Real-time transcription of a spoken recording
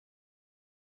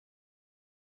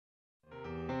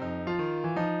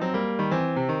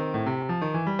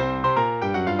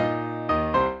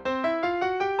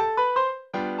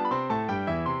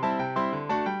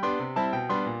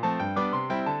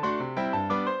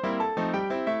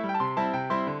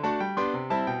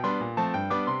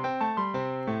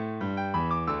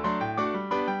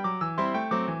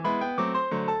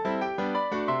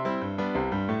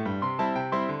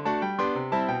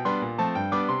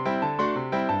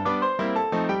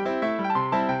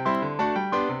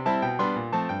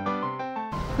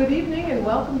Good evening and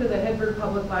welcome to the Hedberg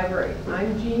Public Library.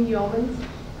 I'm Jean Yeomans,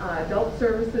 Adult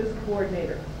Services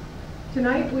Coordinator.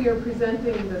 Tonight we are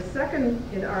presenting the second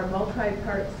in our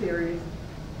multi-part series,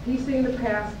 Piecing the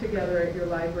Past Together at Your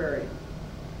Library.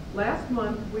 Last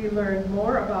month we learned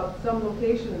more about some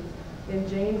locations in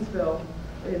Janesville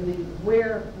in the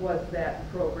Where Was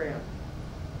That program.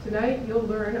 Tonight you'll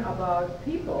learn about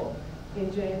people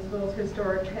in Janesville's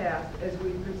historic past as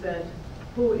we present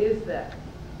Who Is That?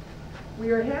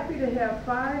 We are happy to have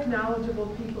 5 knowledgeable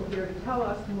people here to tell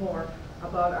us more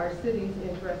about our city's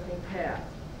interesting past.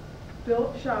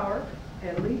 Philip Schauer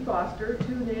and Lee Foster,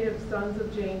 2 native sons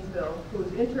of Janesville,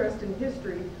 whose interest in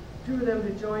history drew them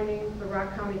to joining the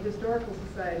Rock County Historical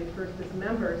Society first as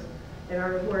members and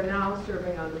who are now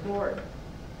serving on the board.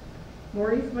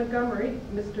 Maurice Montgomery,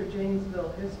 Mr.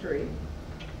 Janesville History,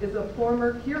 is a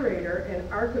former curator and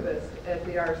archivist at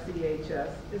the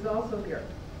RCHS, is also here.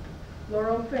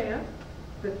 Laurel Fant,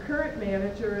 the current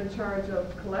manager in charge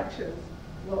of collections,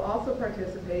 will also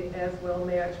participate, as will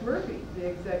Madge Murphy, the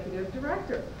executive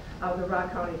director of the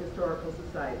Rock County Historical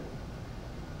Society.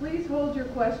 Please hold your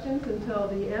questions until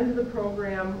the end of the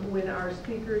program when our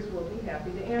speakers will be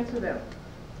happy to answer them.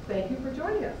 Thank you for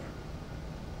joining us.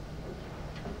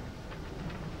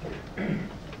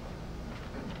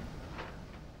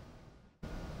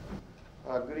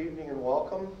 Good evening and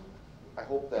welcome. I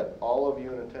hope that all of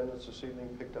you in attendance this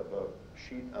evening picked up a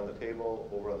sheet on the table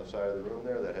over on the side of the room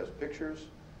there that has pictures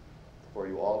for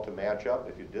you all to match up.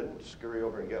 If you didn't, scurry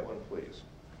over and get one, please.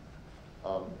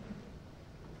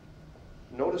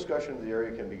 No discussion of the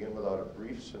area can begin without a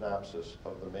brief synopsis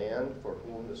of the man for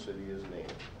whom the city is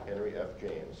named, Henry F.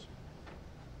 James.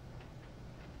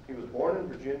 He was born in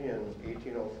Virginia in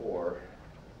 1804,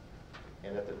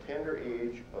 and at the tender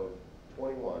age of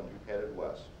 21, he headed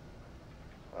west.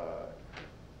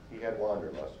 He had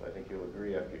wanderlust. I think you'll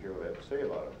agree after you hear what I have to say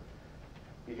about him.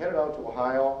 He headed out to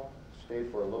Ohio,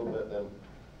 stayed for a little bit,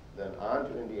 then on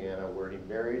to Indiana, where he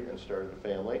married and started a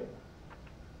family.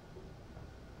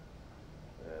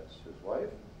 That's his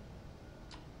wife.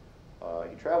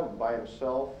 He traveled by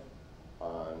himself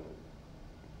on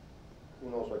who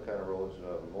knows what kind of roads,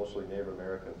 mostly Native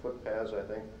American footpaths, I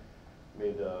think.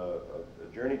 Made a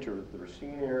journey to the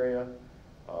Racine area,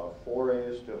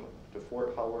 forays to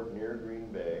Fort Howard near Green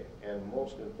Bay, and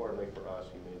most importantly for us,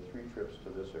 he made 3 trips to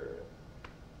this area.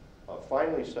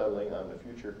 Finally settling on the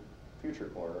future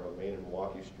corner of Main and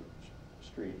Milwaukee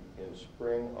Street in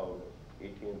spring of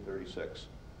 1836.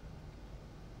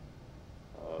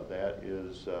 That's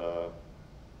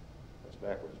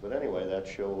backwards, but anyway, that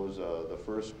shows the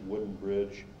first wooden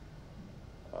bridge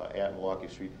at Milwaukee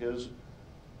Street. His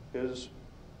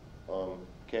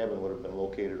cabin would have been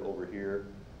located over here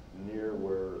near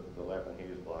where the Lappin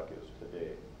Hayes block is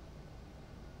today.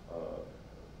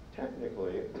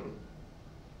 Technically,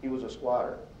 he was a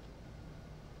squatter,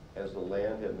 as the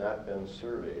land had not been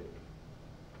surveyed.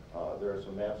 There are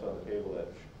some maps on the table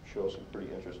that show some pretty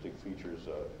interesting features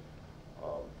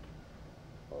of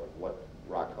what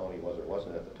Rock County was or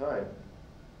wasn't at the time.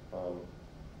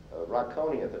 Rock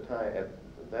County at the time,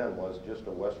 then, was just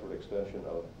a westward extension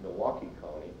of Milwaukee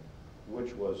County,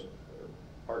 which was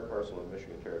part parcel of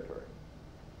Michigan Territory.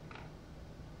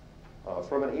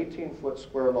 From an 18-foot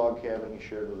square log cabin he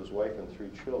shared with his wife and 3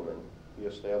 children, he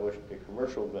established a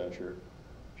commercial venture,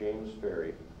 James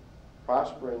Ferry,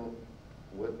 prospering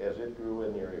as it grew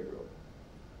and the area grew.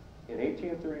 In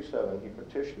 1837, he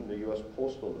petitioned the U.S.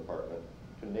 Postal Department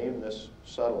to name this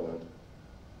settlement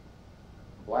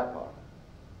Blackhawk.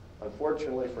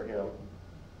 Unfortunately for him,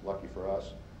 lucky for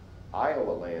us,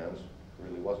 Iowa lands,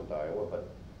 really wasn't Iowa, but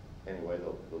anyway,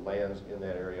 the lands in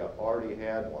that area already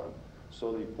had one.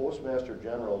 So the Postmaster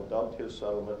General dubbed his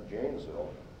settlement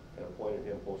Janesville and appointed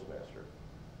him postmaster.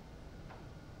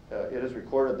 It is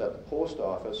recorded that the post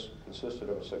office consisted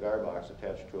of a cigar box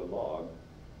attached to a log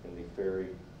in the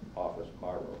ferry office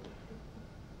barroom.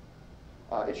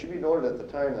 It should be noted at the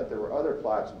time that there were other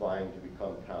plots vying to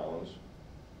become towns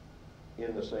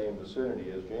in the same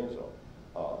vicinity as Janesville.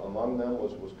 Among them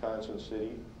was Wisconsin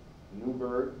City,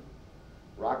 Newburgh,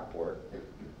 Rockport,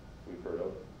 we've heard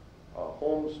of,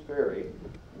 Holmes Ferry,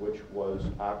 which was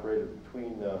operated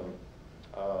between the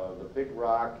Big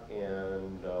Rock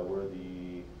and where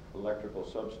the electrical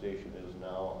substation is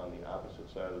now on the opposite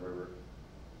side of the river,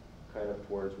 kind of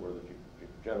towards where the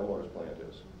General Motors plant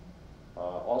is.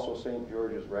 Also St.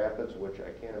 George's Rapids, which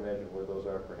I can't imagine where those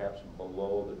are, perhaps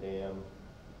below the dam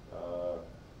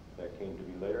that came to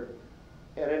be later.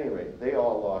 At any rate, they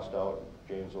all lost out.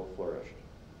 Janesville flourished.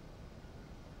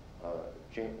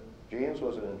 James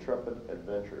was an intrepid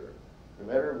adventurer. No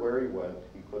matter where he went,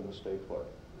 he couldn't stay put.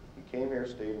 He came here,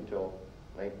 stayed until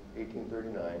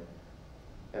 1839,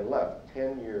 and left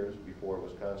 10 years before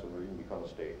Wisconsin would even become a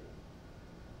state.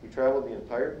 He traveled the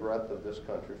entire breadth of this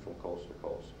country from coast to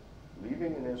coast,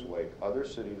 leaving in his wake other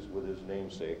cities with his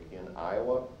namesake in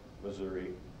Iowa,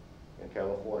 Missouri, and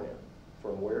California,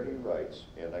 from where he writes,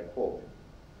 and I quote,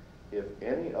 "If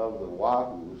any of the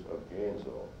wahoos of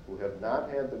Janesville, who have not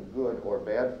had the good or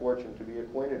bad fortune to be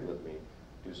acquainted with me,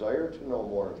 desire to know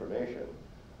more information,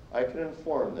 I can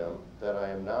inform them that I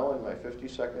am now in my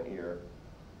 52nd year,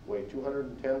 weigh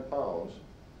 210 pounds,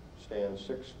 stand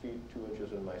 6 feet 2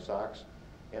 inches in my socks,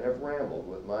 and have rambled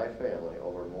with my family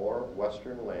over more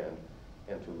western land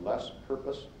and to less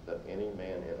purpose than any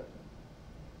man in it."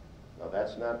 Now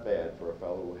that's not bad for a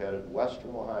fellow who headed west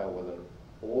from Ohio with an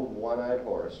old one-eyed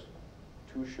horse,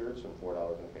 2 shirts, and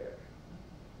 $4 in cash.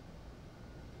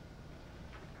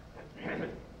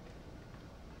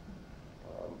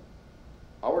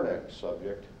 Our next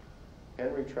subject,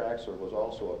 Henry Traxler, was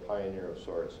also a pioneer of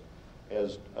sorts.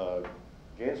 As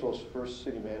Janesville's first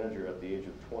city manager at the age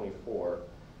of 24,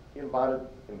 he embodied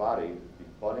the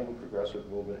budding progressive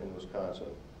movement in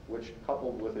Wisconsin, which,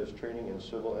 coupled with his training in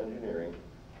civil engineering,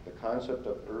 the concept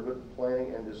of urban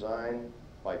planning and design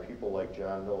by people like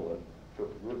John Nolan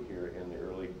took root here in the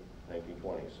early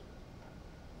 1920s.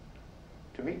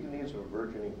 To meet the needs of a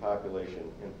burgeoning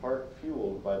population, in part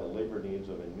fueled by the labor needs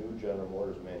of a new General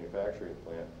Motors manufacturing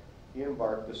plant, he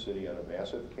embarked the city on a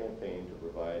massive campaign to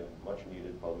provide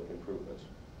much-needed public improvements.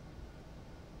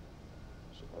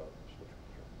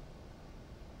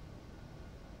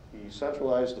 He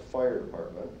centralized the fire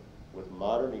department with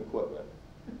modern equipment,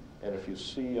 and if you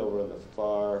see over on the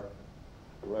far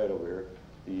right over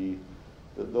here,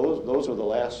 those are the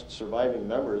last surviving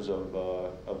members of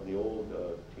the old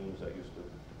teams that used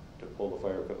to pull the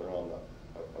fire equipment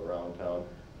around town,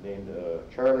 named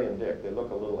Charlie and Dick. They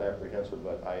look a little apprehensive,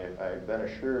 but I've been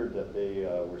assured that they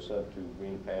were sent to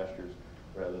green pastures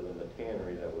rather than the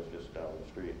tannery that was just down the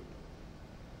street.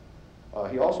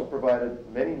 He also provided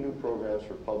many new programs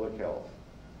for public health,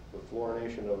 the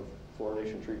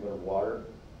fluorination treatment of water,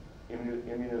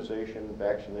 immunization,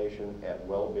 vaccination at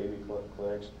well baby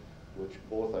clinics, which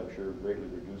both, I'm sure, greatly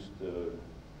reduced the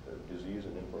disease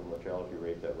and infant mortality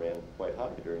rate that ran quite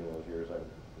high during those years,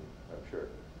 I'm sure.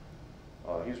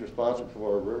 He's responsible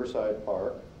for Riverside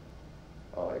Park,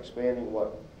 expanding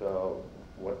what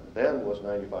then was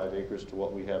 95 acres to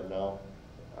what we have now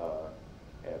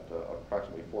at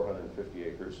approximately 450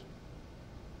 acres.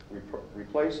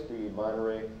 Replaced the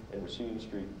Monterey and Racine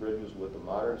Street bridges with the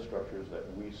modern structures that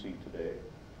we see today.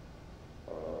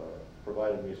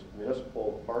 Provided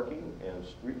municipal parking and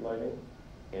street lighting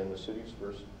and the city's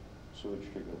first sewage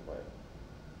treatment plant.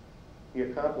 He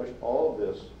accomplished all of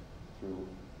this through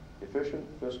efficient,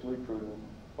 fiscally prudent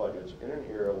budgets in an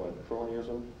era when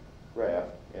cronyism,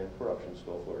 graft, and corruption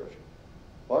still flourished,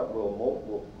 but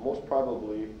will most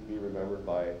probably be remembered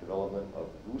by development of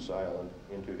Goose Island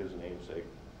into his namesake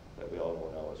that we all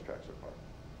know now as Traxler Park.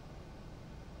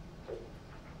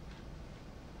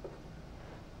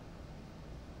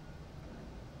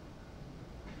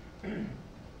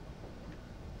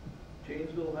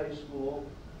 Janesville High School,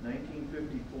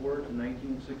 1954 to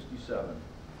 1967.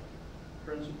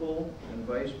 Principal and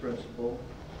vice principal,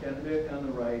 Ken Vick on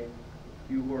the right,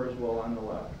 Hugh Horswell on the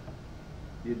left.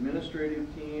 The administrative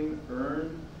team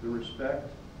earned the respect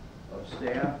of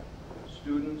staff,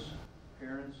 students,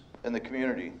 parents, and the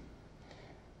community.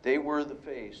 They were the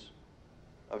face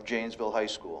of Janesville High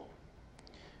School.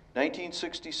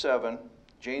 1967,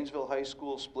 Janesville High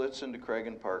School splits into Craig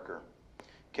and Parker.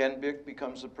 Ken Vick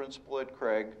becomes the principal at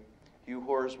Craig. Hugh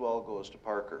Horswell goes to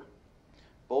Parker.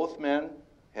 Both men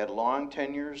had long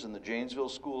tenures in the Janesville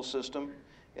school system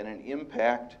and an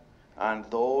impact on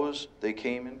those they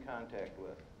came in contact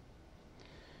with.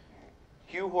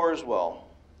 Hugh Horswell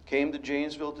came to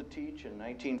Janesville to teach in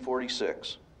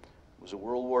 1946. Was a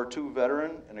World War II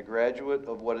veteran and a graduate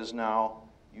of what is now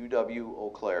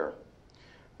UW-Eau Claire.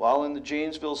 While in the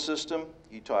Janesville system,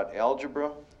 he taught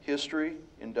algebra, history,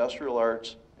 industrial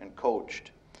arts, and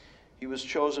coached. He was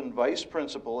chosen vice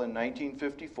principal in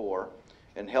 1954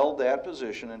 and held that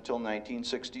position until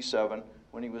 1967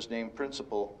 when he was named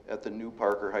principal at the new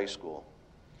Parker High School.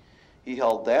 He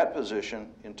held that position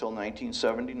until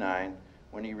 1979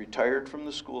 when he retired from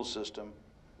the school system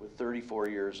with 34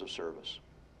 years of service.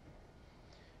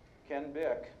 Ken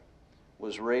Vick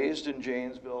was raised in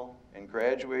Janesville and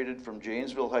graduated from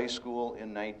Janesville High School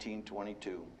in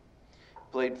 1922.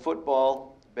 Played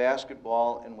football,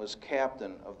 basketball, and was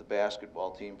captain of the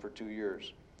basketball team for 2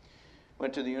 years.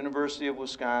 Went to the University of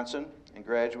Wisconsin and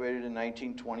graduated in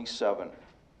 1927.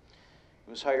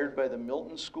 He was hired by the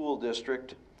Milton School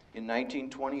District in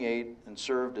 1928 and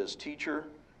served as teacher,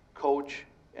 coach,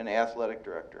 and athletic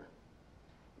director.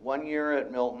 1 year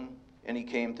at Milton, and he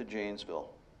came to Janesville.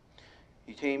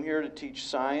 He came here to teach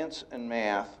science and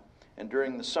math, and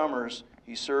during the summers,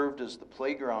 he served as the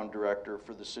playground director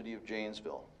for the city of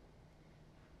Janesville.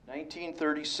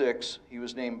 1936, he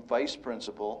was named vice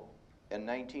principal, and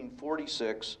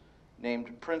 1946,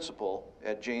 named principal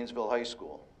at Janesville High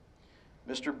School.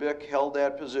 Mr. Bick held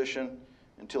that position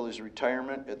until his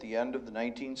retirement at the end of the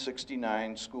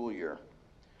 1969 school year.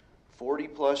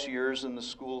 40-plus years in the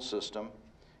school system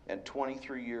and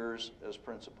 23 years as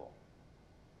principal.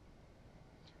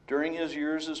 During his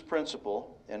years as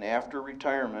principal and after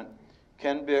retirement,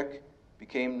 Ken Bick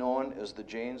became known as the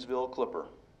Janesville Clipper.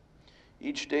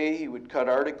 Each day he would cut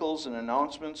articles and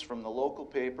announcements from the local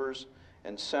papers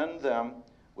and send them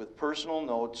with personal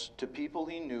notes to people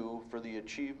he knew for the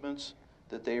achievements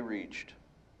that they reached.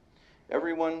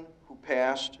 Everyone who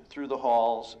passed through the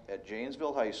halls at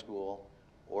Janesville High School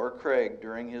or Craig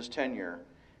during his tenure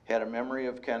had a memory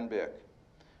of Ken Bick,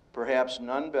 perhaps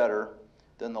none better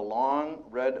than the long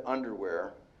red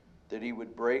underwear that he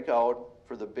would break out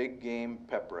for the big game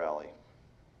pep rally.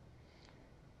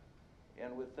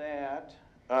 And with that,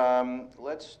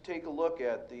 let's take a look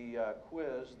at the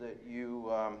quiz that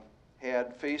you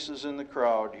had faces in the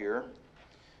crowd here.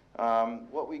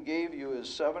 What we gave you is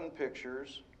 7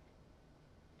 pictures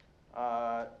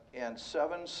and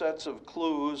 7 sets of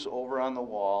clues over on the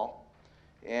wall,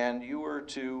 and you were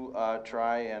to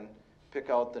try and pick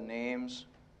out the names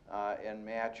and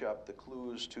match up the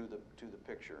clues to the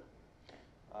picture.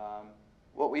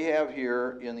 What we have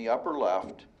here in the upper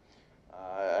left,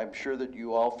 I'm sure that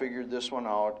you all figured this one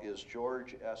out, is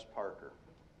George S. Parker.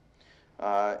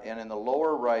 And in the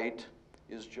lower right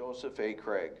is Joseph A.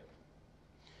 Craig.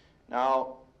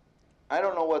 Now, I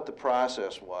don't know what the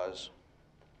process was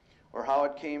or how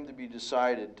it came to be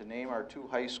decided to name our 2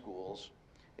 high schools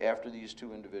after these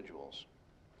 2 individuals.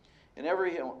 And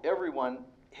everyone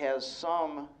has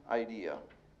some idea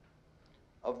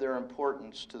of their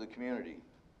importance to the community.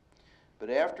 But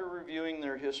after reviewing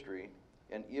their history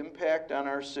and impact on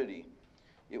our city,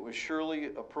 it was surely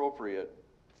appropriate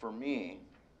for me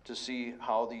to see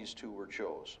how these 2 were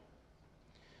chose.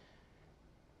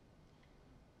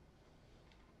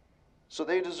 So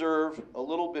they deserve a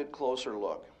little bit closer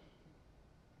look.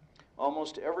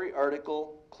 Almost every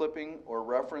article, clipping, or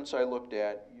reference I looked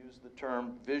at used the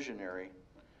term visionary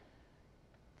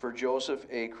for Joseph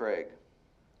A. Craig.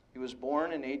 He was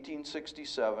born in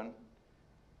 1867,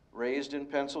 raised in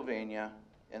Pennsylvania,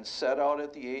 and set out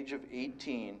at the age of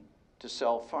 18 to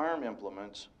sell farm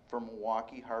implements for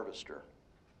Milwaukee Harvester.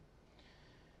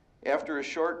 After a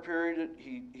short period,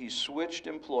 he switched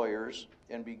employers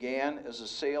and began as a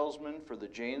salesman for the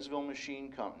Janesville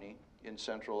Machine Company in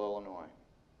central Illinois.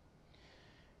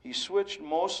 He switched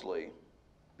mostly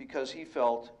because he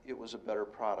felt it was a better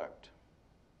product.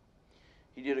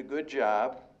 He did a good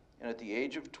job, and at the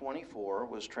age of 24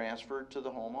 was transferred to the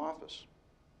home office.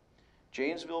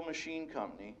 Janesville Machine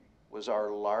Company was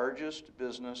our largest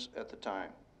business at the time.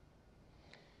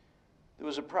 There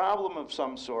was a problem of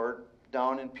some sort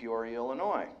down in Peoria,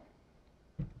 Illinois.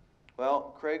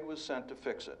 Well, Craig was sent to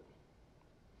fix it.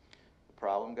 The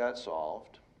problem got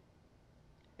solved,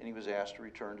 and he was asked to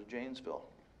return to Janesville.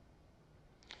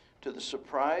 To the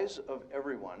surprise of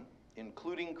everyone,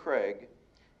 including Craig,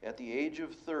 at the age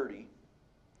of 30,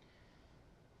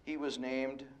 he was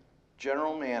named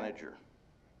general manager.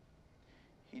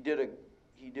 He did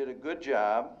a good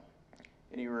job,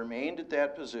 and he remained at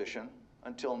that position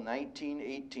until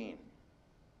 1918.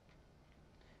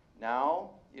 Now,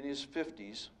 in his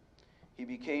 50s, he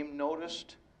became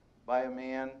noticed by a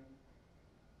man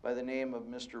by the name of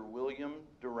Mr. William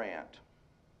Durant.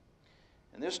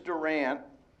 And this Durant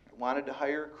wanted to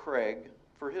hire Craig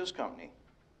for his company,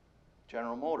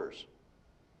 General Motors.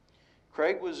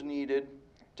 Craig was needed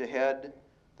to head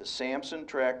the Sampson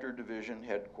Tractor Division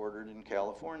headquartered in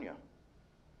California.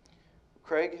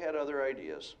 Craig had other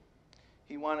ideas.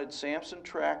 He wanted Sampson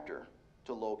Tractor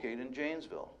to locate in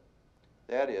Janesville.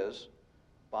 That is,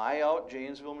 buy out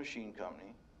Janesville Machine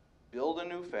Company, build a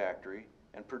new factory,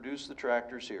 and produce the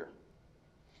tractors here.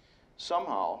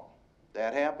 Somehow,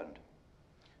 that happened.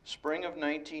 Spring of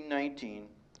 1919,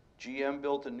 GM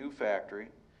built a new factory.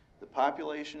 The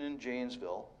population in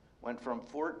Janesville went from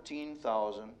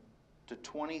 14,000 to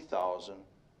 20,000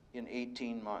 in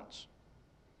 18 months.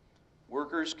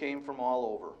 Workers came from all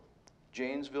over.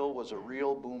 Janesville was a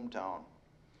real boom town.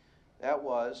 That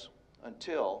was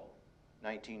until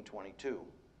 1922.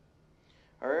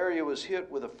 Our area was hit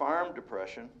with a farm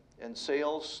depression and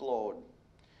sales slowed.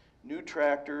 New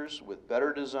tractors with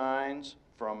better designs,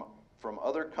 from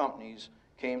other companies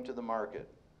came to the market,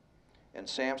 and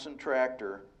Sampson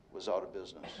Tractor was out of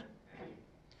business.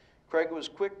 Craig was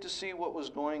quick to see what was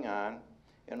going on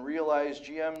and realized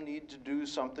GM needed to do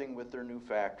something with their new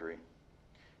factory.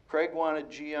 Craig wanted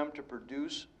GM to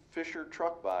produce Fisher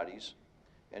truck bodies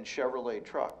and Chevrolet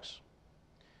trucks.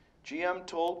 GM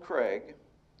told Craig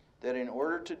that in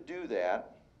order to do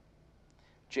that,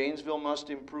 Janesville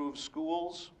must improve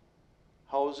schools,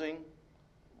 housing,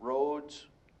 roads,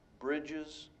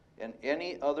 bridges, and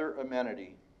any other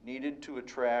amenity needed to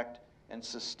attract and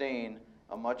sustain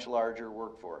a much larger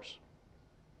workforce.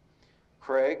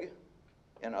 Craig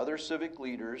and other civic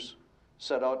leaders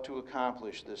set out to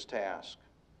accomplish this task.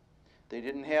 They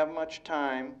didn't have much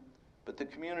time, but the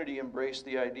community embraced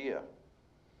the idea.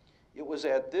 It was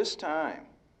at this time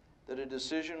that a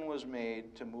decision was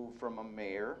made to move from a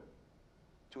mayor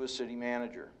to a city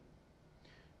manager.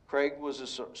 Craig was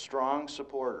a strong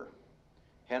supporter.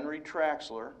 Henry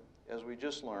Traxler, as we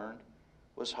just learned,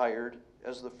 was hired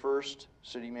as the first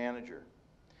city manager.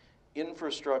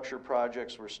 Infrastructure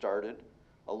projects were started,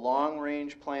 a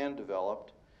long-range plan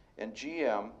developed, and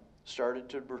GM started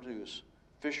to produce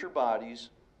Fisher bodies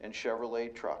and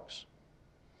Chevrolet trucks.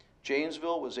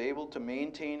 Janesville was able to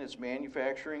maintain its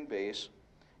manufacturing base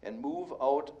and move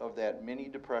out of that mini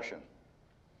depression.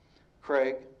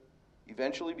 Craig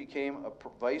eventually became a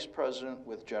vice president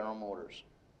with General Motors.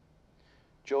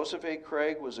 Joseph A.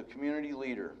 Craig was a community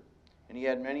leader, and he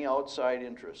had many outside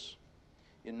interests.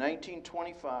 In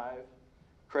 1925,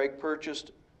 Craig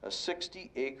purchased a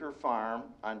 60-acre farm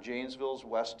on Janesville's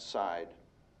west side.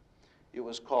 It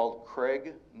was called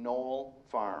Craig Knoll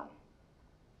Farm.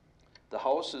 The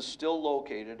house is still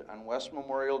located on West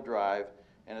Memorial Drive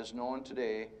and is known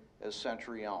today as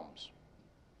Century Elms.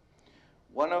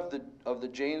 One of the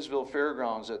Janesville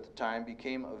fairgrounds at the time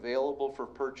became available for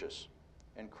purchase,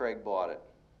 and Craig bought it.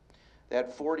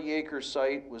 That 40-acre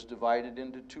site was divided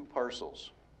into two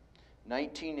parcels.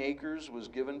 19 acres was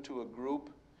given to a group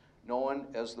known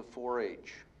as the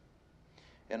 4-H,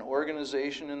 an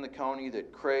organization in the county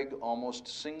that Craig almost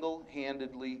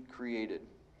single-handedly created,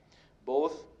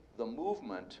 both the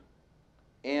movement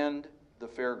and the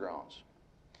fairgrounds.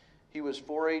 He was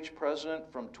 4-H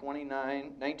president from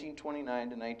 1929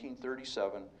 to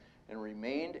 1937 and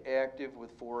remained active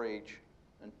with 4-H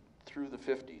through the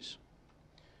 50s.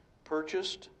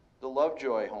 Purchased the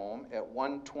Lovejoy home at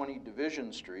 120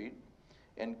 Division Street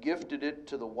and gifted it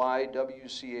to the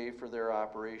YWCA for their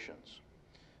operations.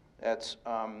 That's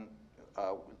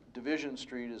Division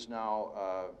Street is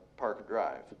now Parker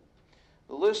Drive.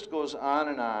 The list goes on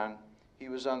and on. He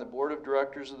was on the board of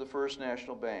directors of the First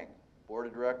National Bank, board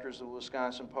of directors of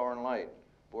Wisconsin Power and Light,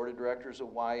 board of directors of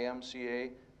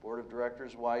YMCA, board of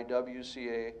directors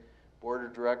YWCA, board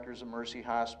of directors of Mercy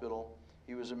Hospital.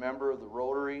 He was a member of the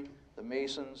Rotary, the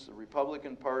Masons, the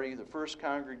Republican Party, the First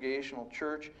Congregational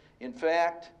Church. In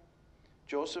fact,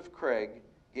 Joseph Craig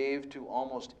gave to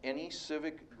almost any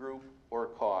civic group or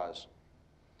cause.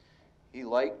 He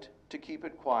liked to keep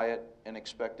it quiet and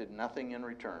expected nothing in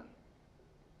return.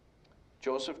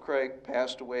 Joseph Craig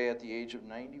passed away at the age of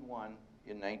 91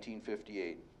 in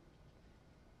 1958.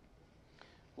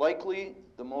 Likely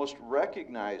the most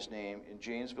recognized name in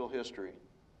Janesville history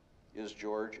is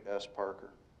George S. Parker.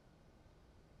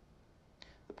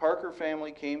 The Parker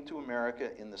family came to America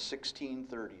in the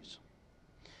 1630s.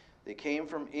 They came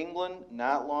from England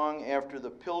not long after the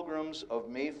Pilgrims of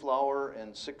Mayflower and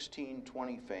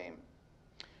 1620 fame.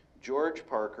 George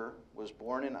Parker was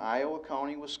born in Iowa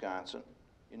County, Wisconsin,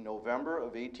 in November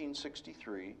of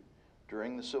 1863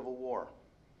 during the Civil War.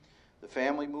 The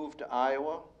family moved to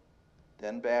Iowa,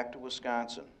 then back to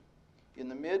Wisconsin. In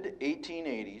the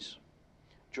mid-1880s,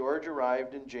 George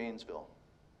arrived in Janesville.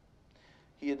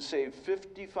 He had saved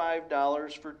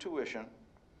 $55 for tuition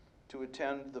to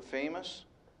attend the famous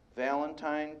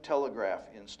Valentine Telegraph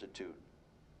Institute.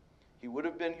 He would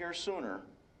have been here sooner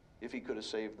if he could have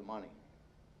saved the money.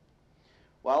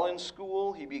 While in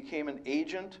school, he became an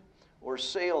agent or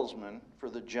salesman for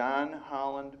the John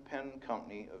Holland Pen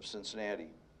Company of Cincinnati.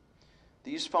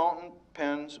 These fountain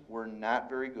pens were not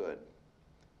very good,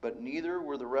 but neither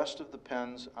were the rest of the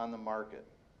pens on the market.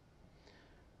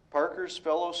 Parker's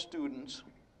fellow students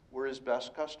were his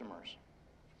best customers,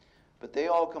 but they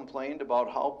all complained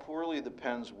about how poorly the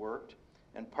pens worked,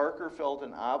 and Parker felt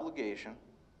an obligation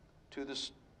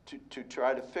to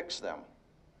try to fix them.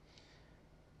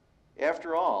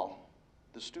 After all,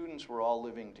 the students were all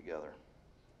living together.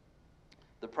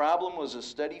 The problem was a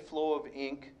steady flow of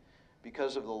ink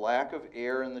because of the lack of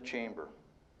air in the chamber.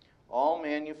 All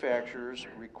manufacturers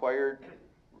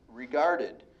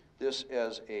regarded this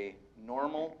as a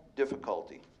normal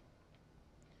difficulty.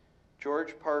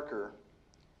 George Parker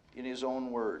in his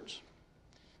own words.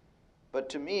 But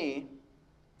to me,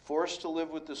 forced to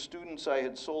live with the students I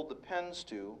had sold the pens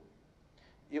to,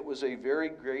 it was a very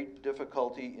great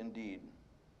difficulty indeed.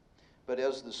 But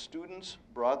as the students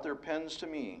brought their pens to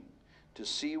me to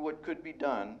see what could be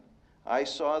done, I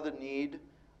saw the need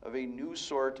of a new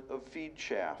sort of feed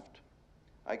shaft.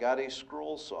 I got a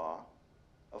scroll saw,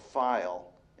 a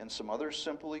file, and some other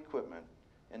simple equipment,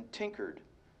 and tinkered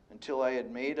until I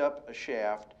had made up a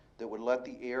shaft that would let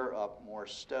the air up more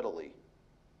steadily.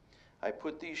 I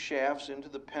put these shafts into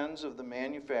the pens of the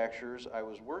manufacturers I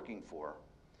was working for,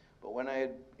 but when I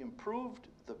had improved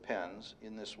the pens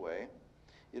in this way,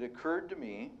 it occurred to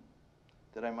me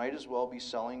that I might as well be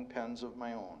selling pens of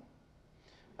my own.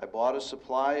 I bought a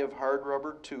supply of hard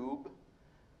rubber tube,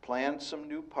 planned some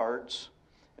new parts,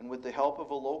 and with the help of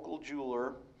a local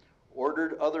jeweler,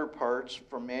 ordered other parts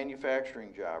from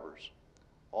manufacturing jobbers,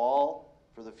 all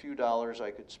for the few dollars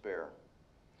I could spare.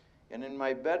 And in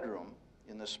my bedroom,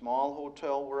 in the small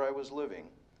hotel where I was living,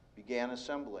 began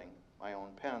assembling my own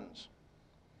pens.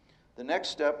 The next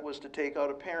step was to take out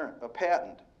a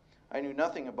patent. I knew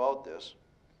nothing about this,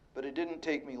 but it didn't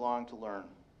take me long to learn.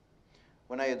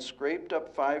 When I had scraped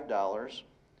up $5,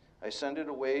 I sent it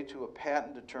away to a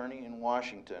patent attorney in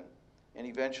Washington and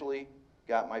eventually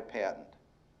got my patent.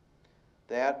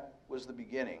 That was the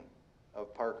beginning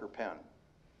of Parker Pen.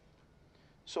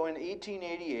 So in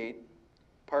 1888,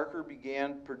 Parker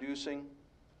began production.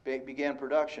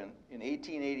 In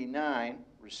 1889,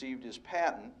 received his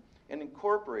patent and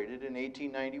incorporated in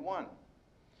 1891.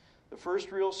 The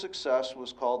first real success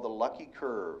was called the Lucky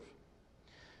Curve.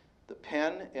 The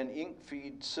pen and ink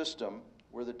feed system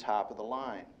were the top of the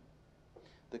line.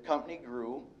 The company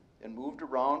grew and moved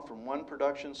around from one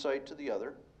production site to the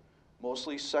other,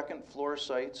 mostly second floor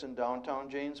sites in downtown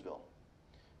Janesville.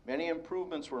 Many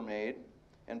improvements were made,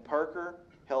 and Parker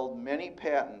held many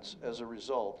patents as a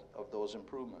result of those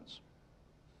improvements.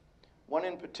 One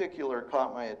in particular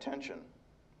caught my attention.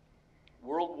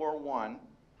 World War I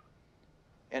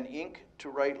and ink to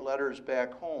write letters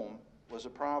back home was a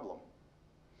problem.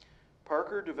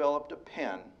 Parker developed a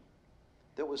pen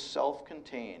that was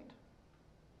self-contained.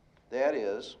 That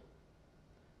is,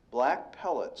 black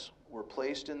pellets were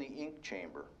placed in the ink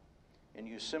chamber, and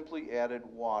you simply added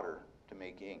water to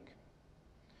make ink.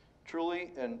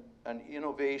 Truly an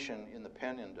innovation in the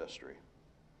pen industry.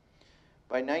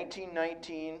 By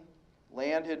 1919,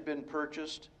 land had been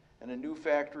purchased and a new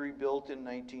factory built in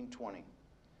 1920.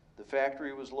 The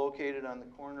factory was located on the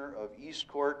corner of East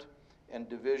Court and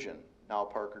Division, now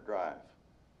Parker Drive.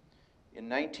 In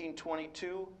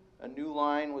 1922, a new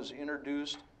line was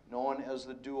introduced known as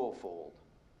the Duofold.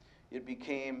 It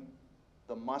became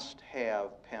the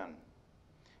must-have pen.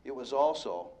 It was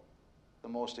also the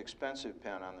most expensive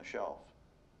pen on the shelf.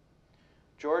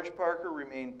 George Parker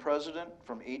remained president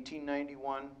from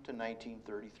 1891 to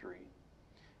 1933,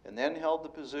 and then held the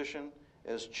position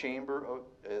as chairman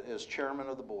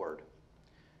of the board.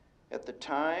 At the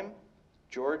time,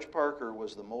 George Parker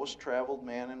was the most traveled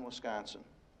man in Wisconsin.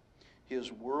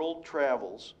 His world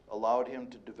travels allowed him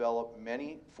to develop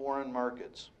many foreign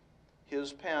markets.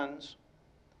 His pens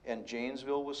and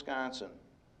Janesville, Wisconsin,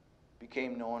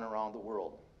 became known around the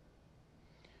world.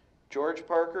 George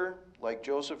Parker, like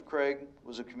Joseph Craig,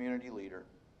 was a community leader.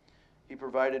 He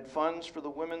provided funds for the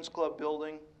Women's Club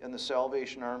building and the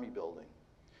Salvation Army building,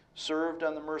 served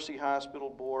on the Mercy Hospital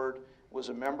board, was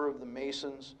a member of the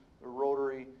Masons, the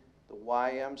Rotary, the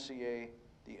YMCA,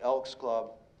 the Elks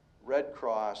Club, Red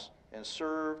Cross, and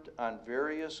served on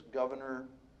various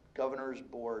governor's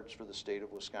boards for the state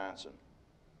of Wisconsin.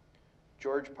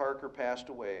 George Parker passed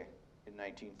away in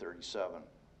 1937.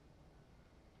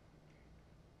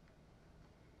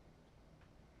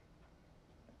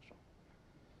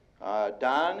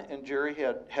 Don and Jerry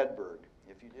Hedberg.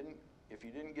 If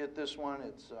you didn't get this one,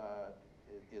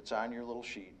 it's on your little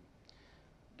sheet.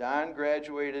 Don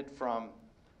graduated from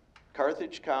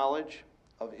Carthage College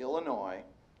of Illinois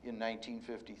in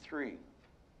 1953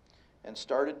 and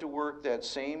started to work that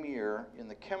same year in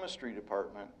the chemistry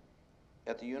department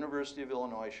at the University of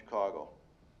Illinois, Chicago.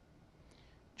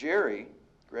 Jerry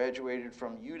graduated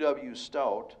from UW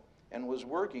Stout and was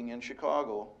working in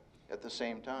Chicago at the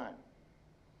same time.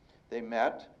 They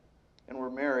met and were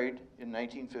married in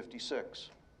 1956.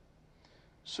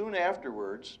 Soon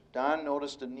afterwards, Don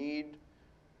noticed a need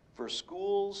for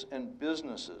schools and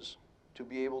businesses to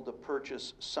be able to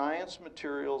purchase science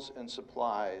materials and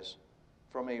supplies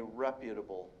from a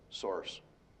reputable source.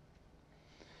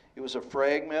 It was a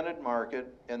fragmented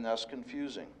market and thus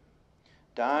confusing.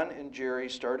 Don and Jerry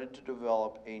started to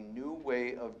develop a new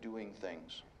way of doing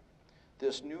things.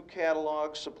 this new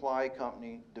catalog supply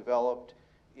company developed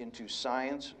into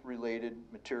science-related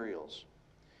materials.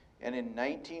 And in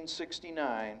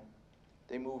 1969,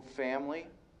 they moved family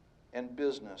and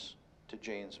business to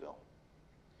Janesville.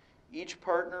 Each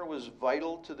partner was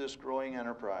vital to this growing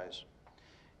enterprise.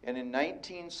 And in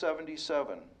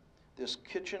 1977, this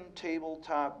kitchen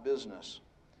tabletop business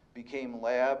became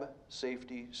Lab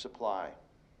Safety Supply.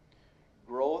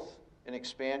 Growth and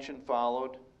expansion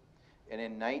followed, and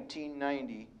in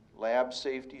 1990, Lab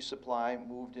Safety Supply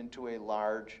moved into a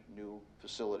large new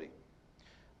facility.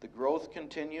 The growth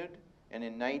continued, and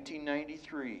in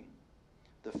 1993,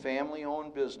 the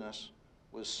family-owned business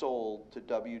was sold to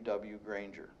W.W.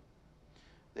 Granger.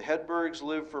 The Hedbergs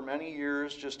lived for many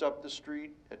years just up the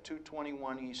street at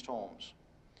 221 East Holmes.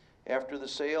 After the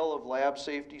sale of Lab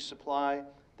Safety Supply,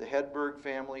 the Hedberg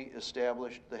family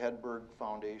established the Hedberg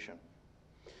Foundation.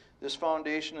 This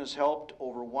foundation has helped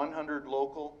over 100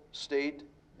 local, state,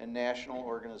 and national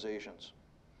organizations,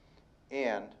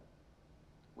 and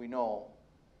we know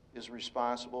is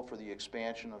responsible for the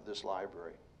expansion of this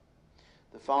library.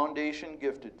 The foundation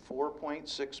gifted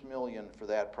 $4.6 million for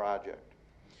that project.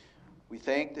 We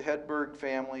thank the Hedberg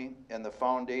family and the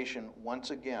foundation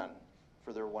once again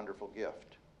for their wonderful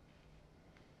gift.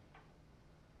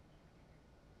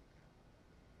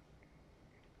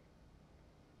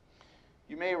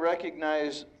 You may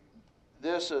recognize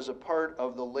this as a part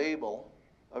of the label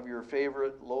of your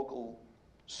favorite local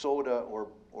soda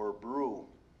or brew.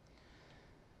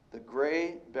 The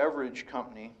Gray Beverage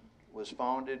Company was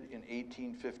founded in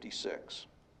 1856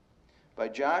 by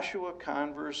Joshua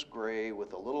Converse Gray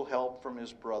with a little help from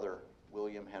his brother,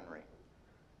 William Henry.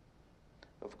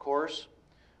 Of course,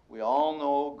 we all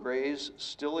know Gray's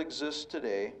still exists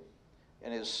today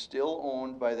and is still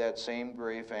owned by that same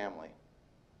Gray family.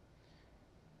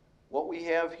 What we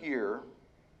have here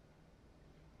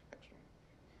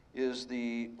is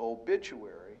the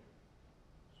obituary.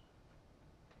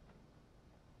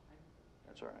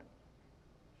 That's all right.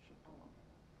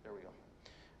 There we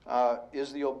go.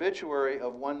 Is the obituary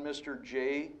of one Mr.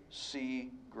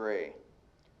 J.C. Gray.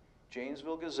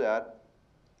 Janesville Gazette,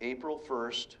 April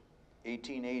 1st,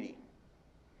 1880.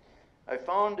 I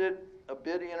found it a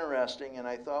bit interesting, and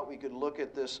I thought we could look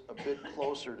at this a bit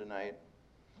closer tonight.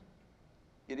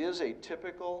 It is a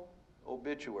typical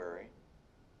obituary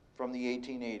from the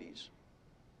 1880s.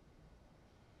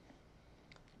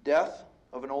 Death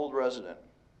of an old resident.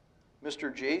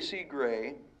 Mr. J.C.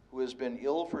 Gray, who has been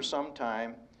ill for some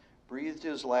time, breathed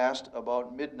his last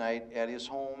about midnight at his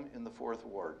home in the 4th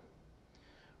Ward.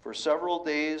 For several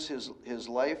days, his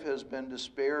life has been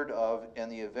despaired of, and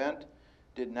the event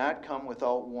did not come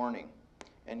without warning.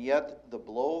 And yet the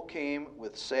blow came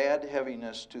with sad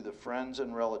heaviness to the friends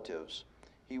and relatives.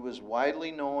 He was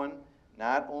widely known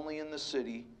not only in the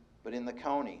city, but in the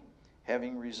county,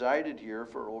 having resided here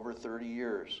for over 30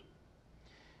 years.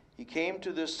 He came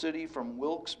to this city from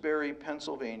Wilkes-Barre,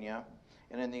 Pennsylvania,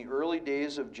 and in the early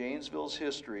days of Janesville's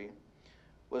history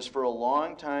was for a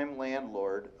long time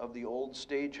landlord of the old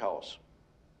stage house,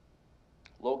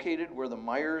 located where the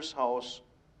Myers house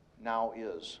now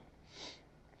is.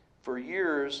 For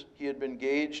years, he had been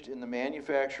engaged in the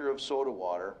manufacture of soda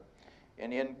water,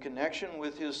 and in connection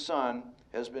with his son,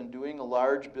 has been doing a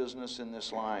large business in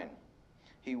this line.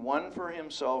 He won for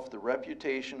himself the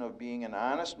reputation of being an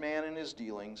honest man in his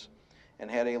dealings and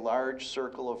had a large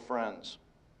circle of friends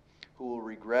who will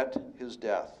regret his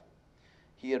death.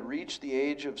 He had reached the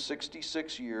age of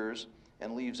 66 years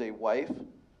and leaves a wife,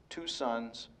 2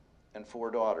 sons, and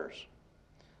 4 daughters.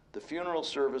 The funeral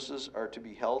services are to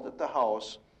be held at the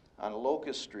house on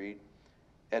Locust Street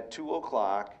at 2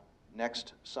 o'clock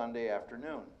next Sunday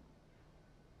afternoon.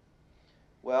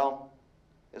 Well,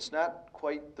 it's not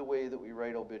quite the way that we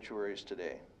write obituaries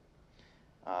today,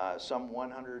 some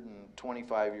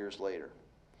 125 years later.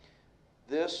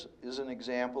 This is an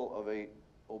example of an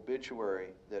obituary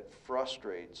that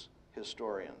frustrates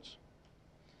historians.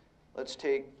 Let's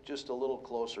take just a little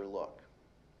closer look.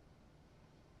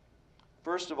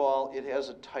 First of all, it has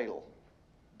a title,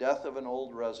 Death of an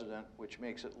Old Resident, which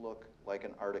makes it look like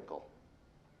an article.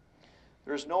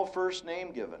 There's no first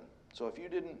name given, so if you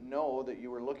didn't know that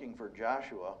you were looking for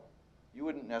Joshua, you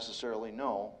wouldn't necessarily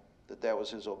know that that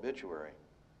was his obituary.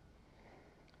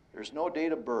 There's no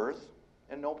date of birth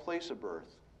and no place of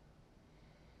birth.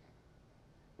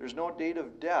 There's no date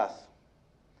of death,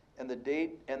 and the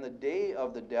date and the day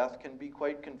of the death can be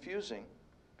quite confusing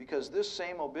because this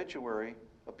same obituary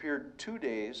appeared 2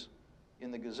 days in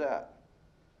the Gazette.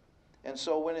 And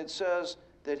so when it says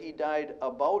that he died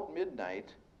about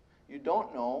midnight, you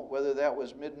don't know whether that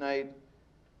was midnight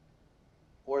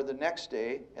or the next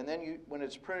day, and then when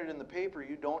it's printed in the paper,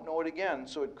 you don't know it again,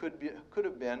 so it could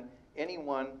have been any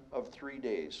one of 3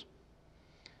 days.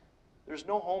 There's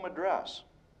no home address.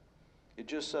 It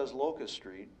just says Locust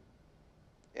Street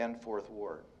and 4th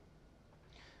Ward.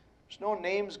 There's no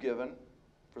names given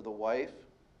for the wife,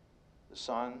 the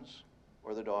sons,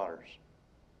 or the daughters.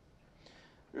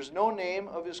 There's no name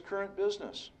of his current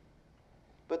business,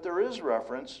 but there is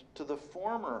reference to the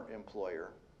former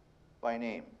employer by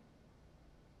name.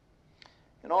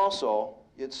 And also,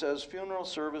 it says funeral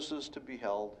services to be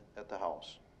held at the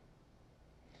house.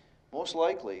 Most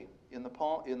likely in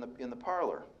the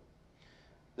parlor.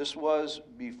 This was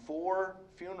before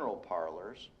funeral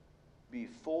parlors,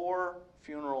 before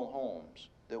funeral homes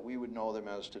that we would know them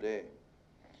as today.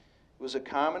 It was a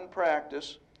common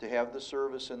practice to have the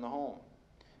service in the home.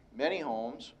 Many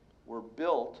homes were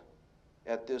built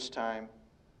at this time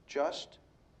just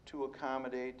to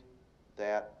accommodate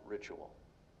that ritual.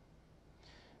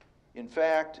 In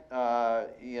fact,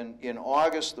 in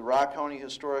August, the Rock County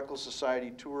Historical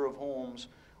Society Tour of Homes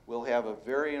will have a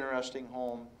very interesting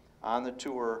home on the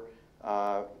tour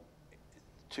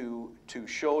to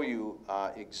show you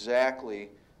exactly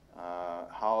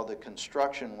how the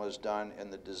construction was done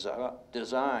and the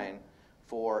design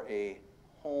for a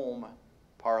home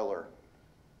parlor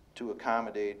to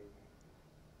accommodate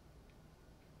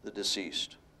the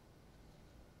deceased.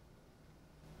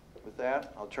 With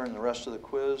that, I'll turn the rest of the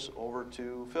quiz over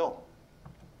to Phil.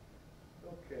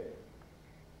 Okay.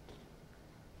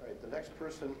 All right, the next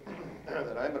person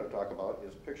that I'm going to talk about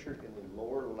is pictured in the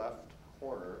lower left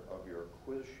corner of your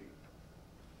quiz sheet.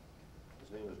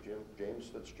 His name is James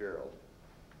Fitzgerald.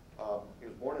 He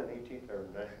was born in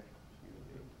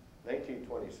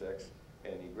 1926,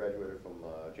 and he graduated from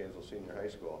Janesville Senior High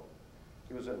School.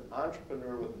 He was an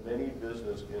entrepreneur with many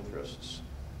business interests.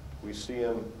 We see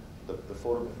him, the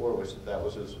photo before, that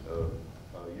was his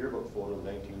yearbook photo in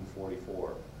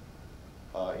 1944.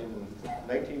 In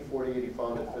 1948, he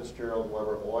founded Fitzgerald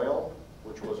Weber Oil,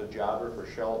 which was a jobber for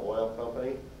Shell Oil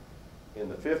Company. In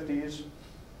the 50s,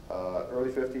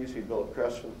 early 50s, he built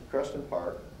Creston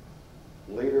Park,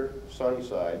 later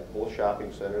Sunnyside, both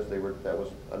shopping centers. That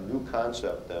was a new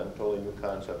concept then, totally new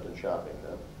concept in shopping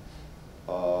then.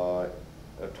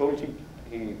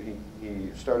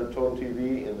 He started Total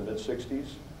TV in the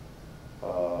mid-60s,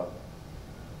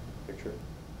 picture,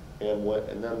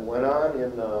 and then went on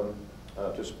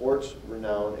to sports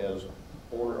renown as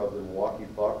owner of the Milwaukee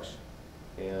Bucks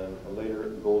and later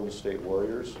Golden State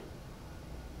Warriors.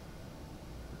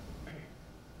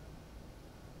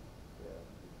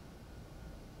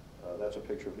 That's a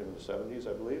picture of him in the 70s,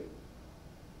 I believe.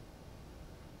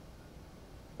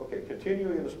 Okay,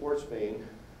 continuing in the sports vein,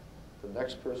 the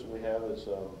next person we have is,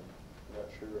 I'm not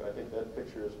sure, I think that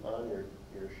picture is on your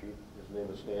sheet. His name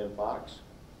is Stan Fox.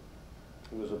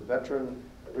 He was a veteran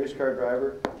race car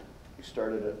driver. He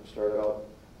started out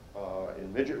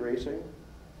in midget racing,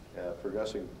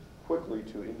 progressing quickly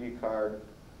to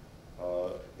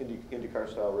IndyCar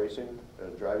style racing,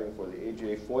 driving for the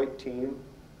A.J. Foyt team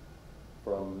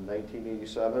from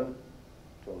 1987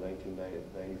 till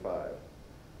 1995.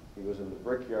 He was in the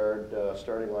Brickyard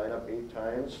starting lineup 8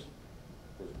 times.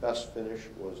 His best finish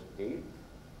was 8th.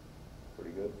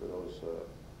 Pretty good for those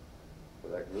for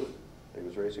that group he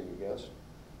was racing against.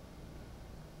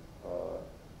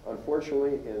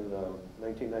 Unfortunately, in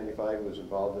 1995, he was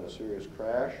involved in a serious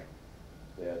crash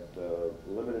that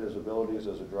limited his abilities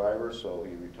as a driver, so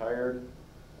he retired.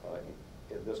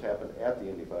 This happened at the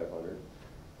Indy 500,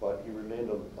 but he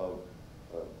remained a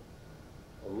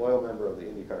loyal member of the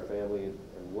IndyCar family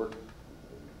and worked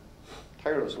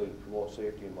tirelessly to promote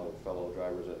safety among fellow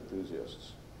drivers and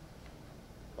enthusiasts.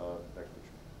 Next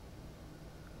picture.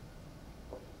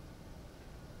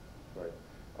 Right.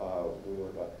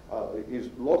 He's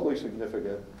locally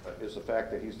significant is the fact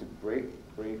that he's the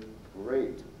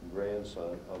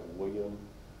great-great-great-grandson of William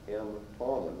M.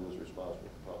 Tallman, who was responsible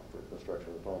for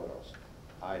construction of the Tallman House.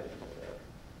 I didn't know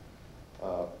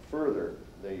that. Further,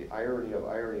 the irony of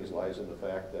ironies lies in the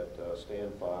fact that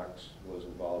Stan Fox was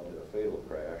involved in a fatal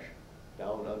crash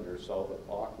down under south of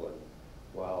Auckland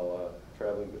while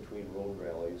traveling between road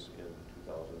rallies in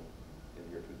the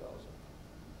year 2000.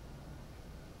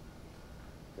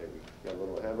 Okay, we got a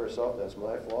little ahead of ourselves. That's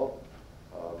my fault.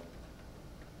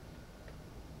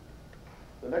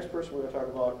 The next person we're going to talk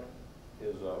about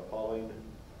is Pauline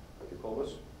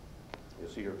Jacobus. You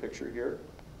see her picture here.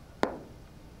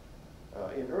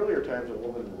 In earlier times, a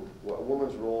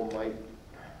woman's role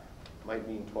might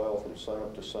mean toil from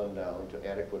sunup to sundown to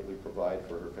adequately provide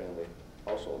for her family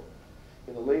household.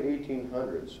 In the late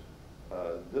 1800s,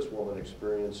 this woman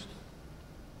experienced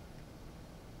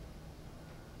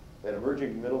an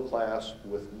emerging middle class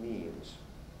with means,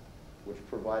 which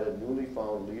provided newly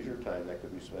found leisure time that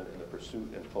could be spent in the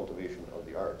pursuit and cultivation of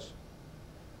the arts.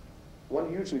 One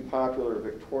hugely popular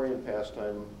Victorian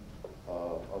pastime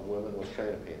of women was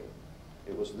china painting.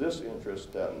 It was this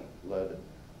interest that led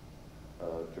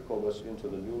Jacobus into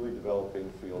the newly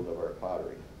developing field of art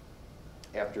pottery.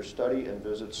 After study and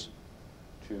visits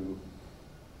to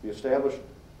the established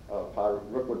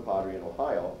Rookwood Pottery in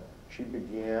Ohio, she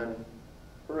began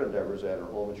her endeavors at her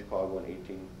home in Chicago in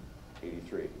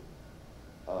 1883.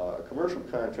 A commercial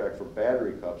contract for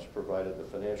battery cups provided the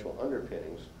financial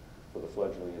underpinnings for the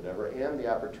fledgling endeavor and the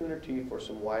opportunity for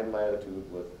some wide latitude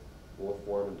with both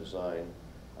form and design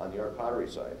on the art pottery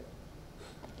side.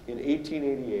 In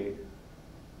 1888,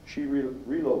 she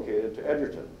relocated to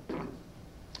Edgerton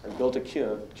and built a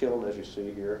kiln, as you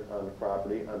see here, on the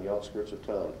property on the outskirts of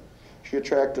town. She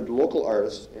attracted local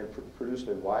artists and produced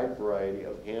a wide variety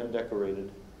of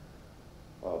hand-decorated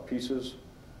pieces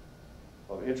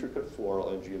of intricate floral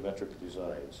and geometric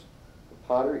designs. The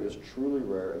pottery is truly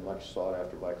rare and much sought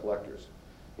after by collectors.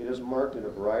 It is marked in a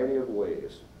variety of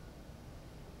ways.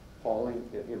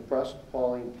 Impressed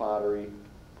Pauline pottery,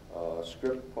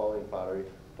 script Pauline pottery,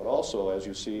 but also, as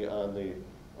you see on the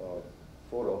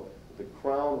photo, the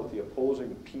crown with the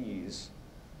opposing P's.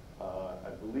 I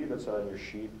believe it's on your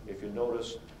sheet. If you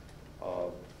notice,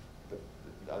 on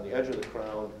the edge of the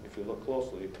crown, if you look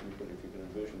closely, if you can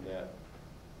envision that,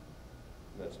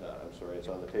 that's not, I'm sorry, it's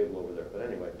on the table over there. But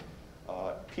anyway,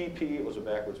 PP, it was a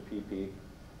backwards PP.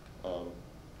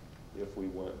 If we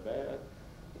went back,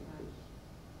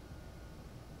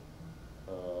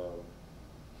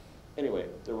 anyway,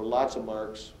 there were lots of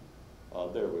marks.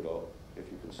 There we go. If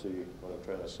you can see, what I'm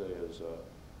trying to say is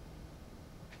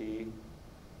P.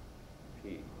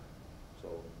 So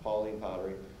Pauline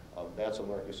pottery, that's a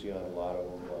mark you see on a lot of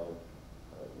them.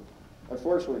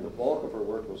 Unfortunately, the bulk of her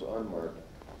work was unmarked,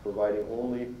 providing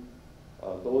only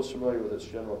those familiar with its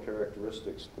general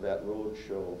characteristics for that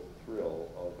roadshow thrill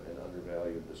of an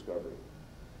undervalued discovery.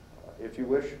 If you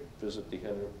wish, visit the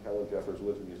Helen Jeffers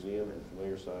Woods Museum and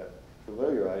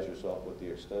familiarize yourself with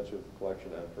the extensive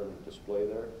collection on permanent display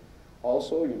there.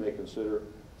 Also, you may consider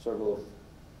several of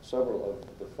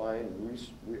the fine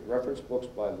reference books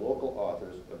by local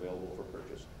authors available for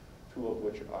purchase, two of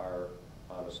which are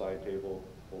on a side table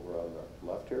over on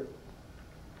the left here.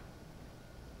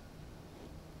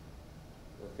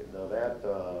 Okay, now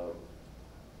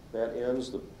that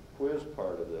ends the quiz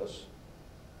part of this,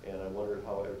 and I wondered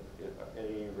how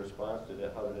any response to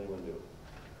that. How did anyone do?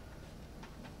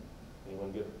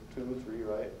 Anyone get 2, 3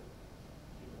 right?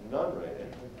 None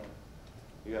right.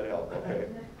 You got help, okay.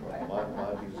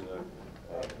 Monty's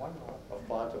a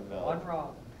font of knowledge. One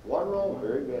wrong. One wrong,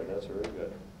 very good, that's very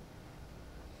good.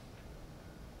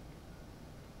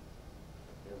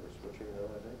 Yeah, we're switching now,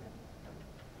 I think.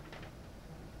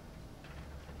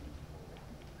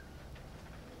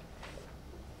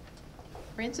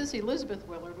 Frances Elizabeth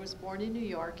Willard was born in New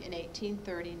York in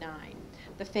 1839.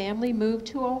 The family moved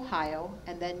to Ohio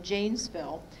and then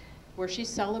Janesville, where she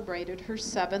celebrated her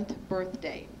 7th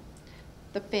birthday.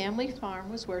 The family farm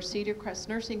was where Cedar Crest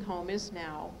Nursing Home is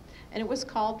now, and it was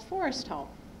called Forest Home.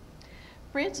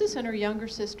 Frances and her younger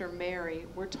sister Mary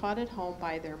were taught at home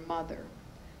by their mother,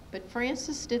 but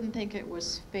Frances didn't think it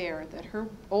was fair that her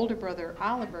older brother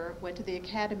Oliver went to the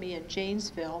academy in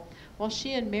Janesville while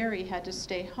she and Mary had to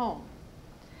stay home.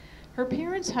 Her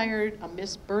parents hired a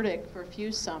Miss Burdick for a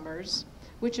few summers,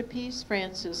 which appeased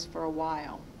Frances for a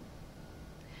while.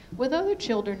 With other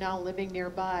children now living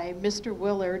nearby, Mr.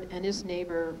 Willard and his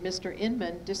neighbor, Mr.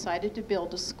 Inman, decided to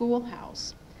build a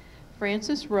schoolhouse.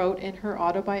 Frances wrote in her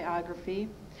autobiography,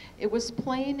 "It was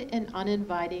plain and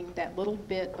uninviting, that little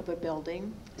bit of a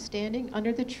building, standing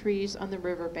under the trees on the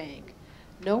riverbank.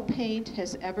 No paint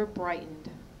has ever brightened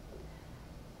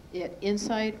it,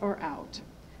 inside or out.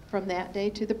 From that day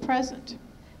to the present,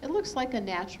 it looks like a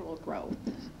natural growth,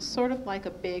 sort of like a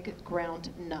big ground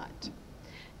nut.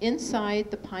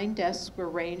 Inside, the pine desks were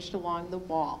ranged along the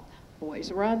wall.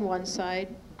 Boys were on one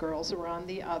side, girls were on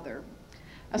the other.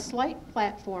 A slight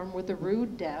platform with a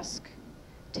rude desk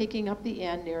taking up the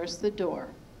end nearest the door.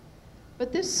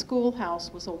 But this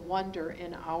schoolhouse was a wonder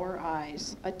in our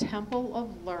eyes, a temple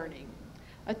of learning,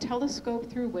 a telescope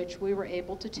through which we were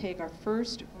able to take our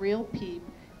first real peep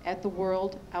at the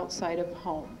world outside of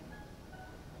home."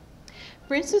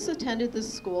 Frances attended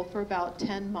this school for about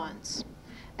 10 months.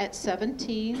 At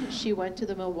 17, she went to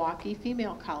the Milwaukee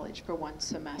Female College for 1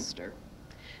 semester.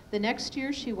 The next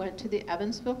year, she went to the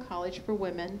Evansville College for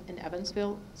Women in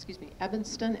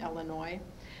Evanston, Illinois,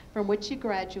 from which she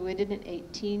graduated in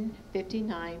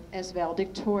 1859 as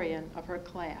valedictorian of her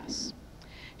class.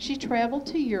 She traveled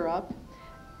to Europe,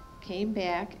 came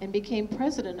back, and became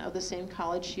president of the same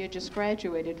college she had just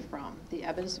graduated from, the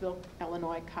Evansville,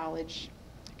 Illinois College.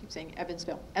 I keep saying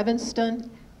Evansville.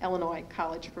 Evanston, Illinois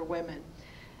College for Women.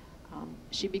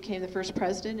 She became the first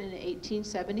president in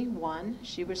 1871.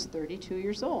 She was 32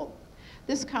 years old.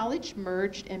 This college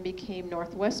merged and became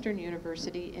Northwestern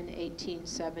University in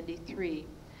 1873,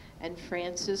 and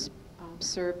Frances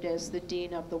served as the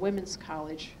dean of the Women's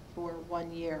College for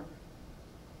 1 year.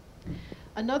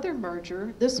 Another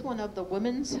merger, this one of the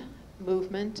women's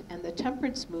movement and the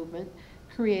temperance movement,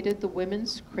 created the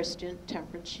Women's Christian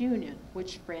Temperance Union,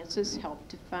 which Frances helped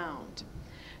to found.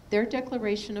 Their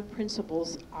declaration of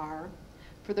principles are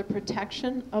for the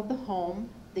protection of the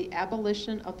home, the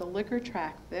abolition of the liquor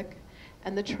traffic,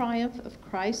 and the triumph of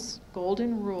Christ's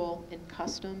golden rule in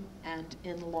custom and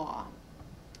in law.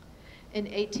 In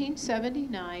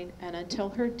 1879 and until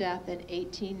her death in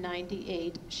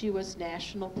 1898, she was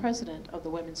national president of the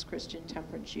Women's Christian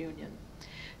Temperance Union.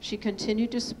 She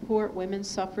continued to support women's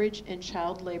suffrage and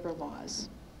child labor laws.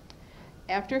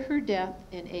 After her death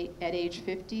at age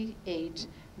 58,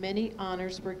 many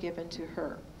honors were given to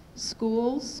her.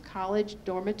 Schools, college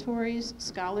dormitories,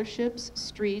 scholarships,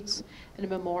 streets, and a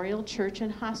memorial church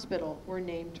and hospital were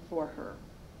named for her.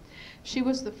 She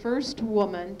was the first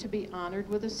woman to be honored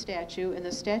with a statue in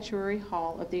the Statuary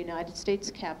Hall of the United States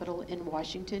Capitol in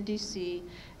Washington, D.C.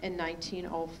 in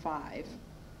 1905.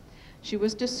 She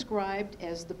was described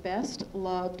as the best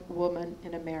loved woman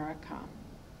in America.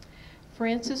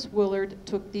 Frances Willard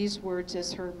took these words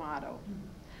as her motto: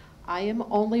 I am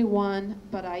only one,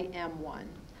 but I am one.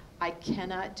 I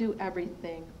cannot do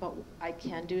everything, but I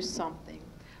can do something.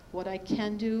 What I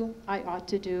can do, I ought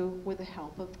to do with the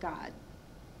help of God.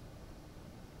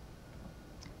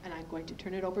 And I'm going to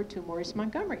turn it over to Maurice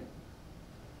Montgomery.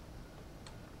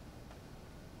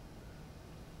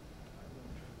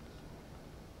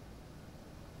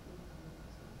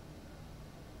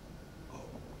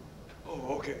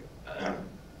 Oh, okay.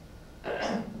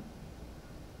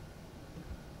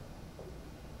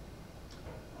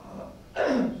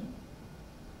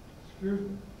 Excuse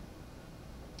me.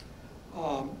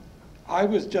 I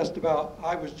was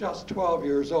just 12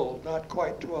 years old, not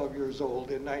quite 12 years old,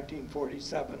 in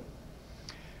 1947,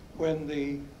 when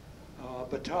the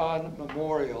Baton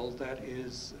Memorial that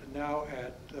is now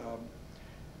at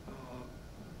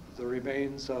the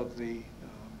remains of the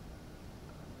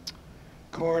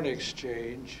Corn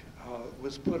Exchange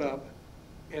was put up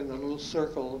in the little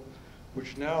circle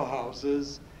which now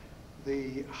houses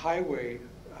the Highway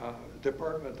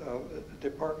Department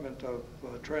of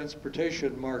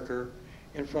Transportation marker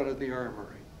in front of the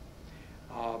Armory.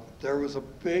 There was a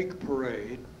big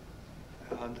parade,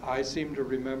 and I seem to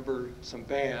remember some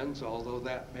bands, although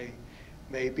that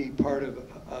may be part of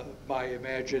my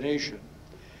imagination.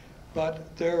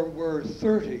 But there were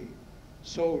 30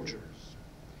 soldiers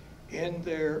in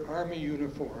their Army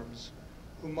uniforms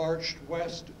who marched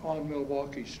west on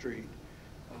Milwaukee Street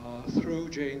through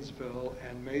Janesville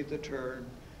and made the turn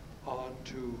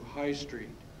onto High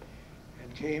Street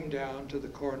and came down to the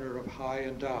corner of High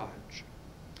and Dodge.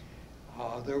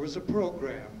 There was a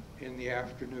program in the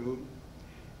afternoon,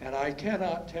 and I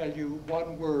cannot tell you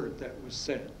one word that was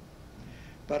said,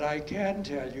 but I can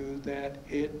tell you that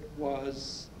it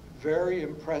was very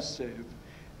impressive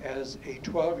as a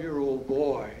 12-year-old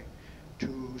boy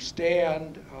to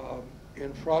stand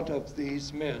in front of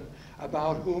these men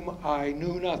about whom I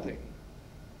knew nothing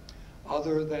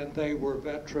other than they were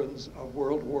veterans of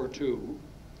World War II,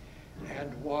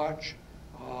 and watch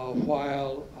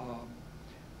while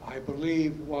I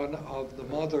believe one of the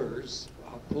mothers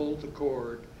pulled the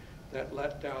cord that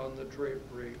let down the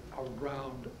drapery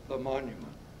around the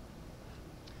monument.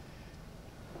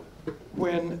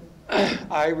 When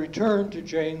I returned to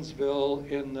Janesville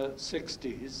in the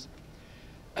 60s,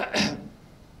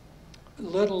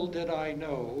 little did I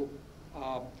know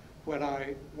when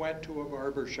I went to a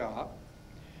barber shop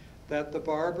that the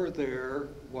barber there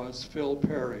was Phil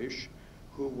Parrish,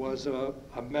 who was a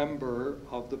member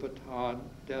of the Baton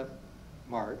Death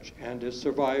March and a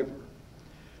survivor.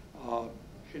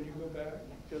 Can you go back?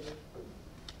 Just,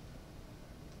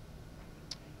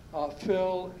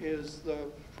 Phil is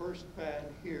the first man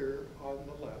here on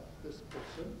the left, this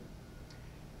person.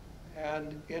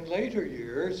 And in later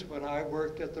years, when I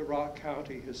worked at the Rock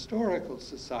County Historical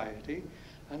Society,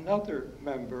 another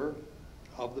member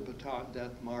of the Baton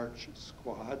Death March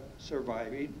squad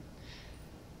surviving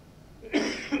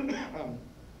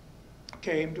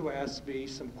came to ask me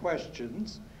some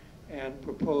questions and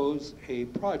propose a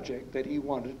project that he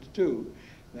wanted to do.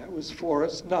 That was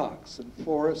Forrest Knox, and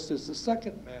Forrest is the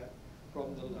second man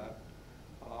from the left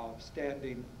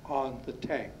standing on the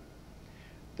tank.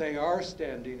 They are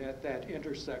standing at that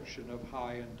intersection of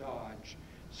High and Dodge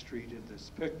Street in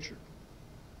this picture.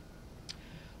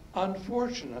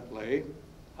 Unfortunately,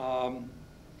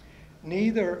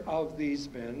 neither of these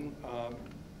men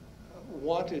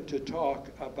wanted to talk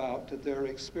about their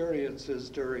experiences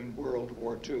during World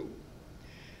War II.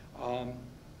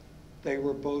 They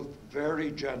were both very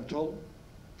gentle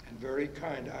and very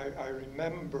kind. I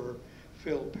remember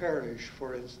Phil Parrish,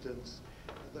 for instance,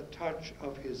 the touch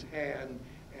of his hand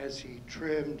as he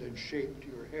trimmed and shaped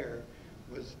your hair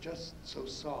was just so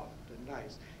soft and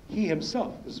nice. He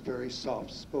himself was very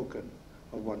soft-spoken,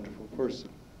 a wonderful person.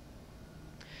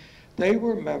 They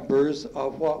were members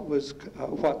of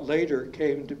what later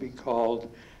came to be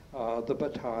called the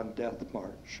Bataan Death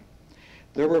March.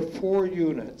 There were 4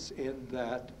 units in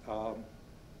that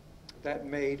that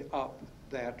made up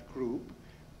that group.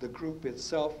 The group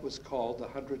itself was called the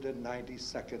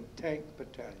 192nd Tank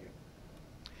Battalion.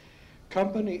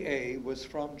 Company A was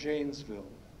from Janesville,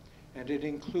 and it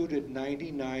included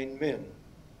 99 men.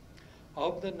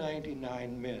 Of the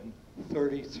 99 men,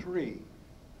 33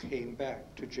 came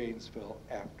back to Janesville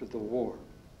after the war.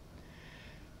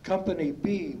 Company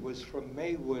B was from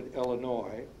Maywood,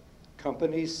 Illinois,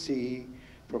 Company C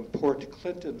from Port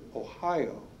Clinton,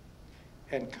 Ohio,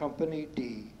 and Company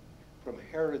D from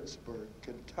Harrodsburg,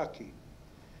 Kentucky.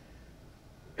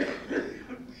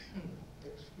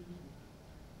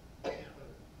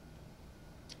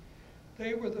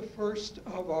 They were the first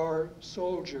of our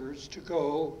soldiers to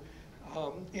go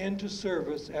into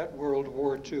service at World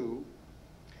War II.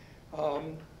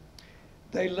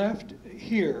 They left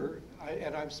here,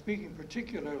 and I'm speaking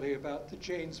particularly about the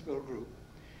Janesville group.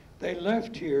 They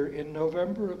left here in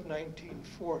November of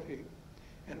 1940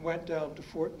 and went down to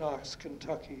Fort Knox,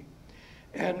 Kentucky,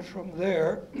 and from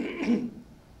there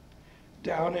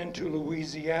down into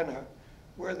Louisiana,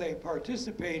 where they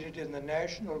participated in the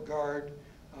National Guard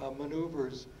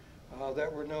maneuvers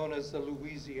that were known as the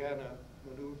Louisiana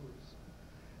maneuvers.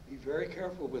 Be very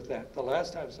careful with that. The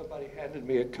last time somebody handed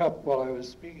me a cup while I was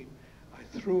speaking, I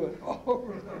threw it all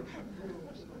over the room.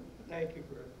 So thank you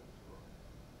very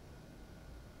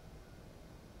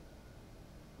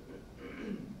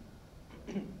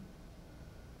much.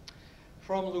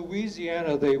 From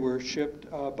Louisiana, they were shipped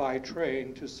by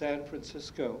train to San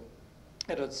Francisco,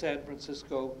 and at San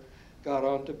Francisco got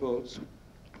onto boats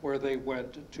where they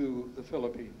went to the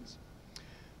Philippines.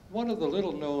 One of the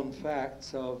little known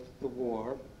facts of the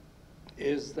war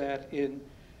is that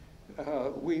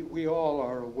we all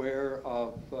are aware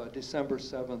of December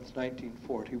 7th,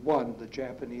 1941, the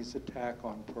Japanese attack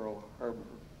on Pearl Harbor.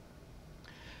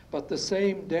 But the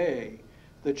same day,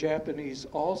 the Japanese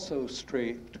also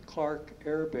strafed Clark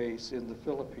Air Base in the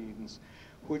Philippines,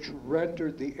 which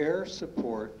rendered the air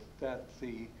support that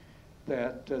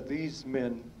these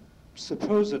men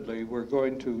supposedly were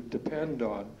going to depend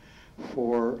on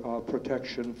for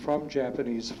protection from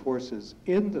Japanese forces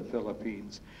in the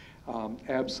Philippines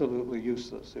absolutely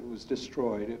useless. It was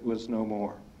destroyed. It was no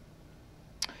more.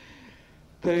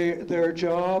 Their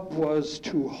job was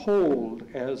to hold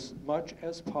as much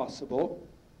as possible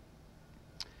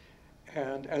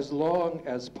and as long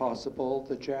as possible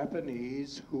the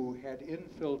Japanese who had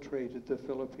infiltrated the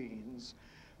Philippines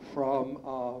from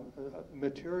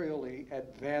materially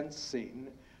advancing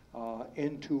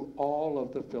into all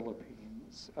of the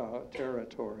Philippines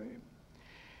territory.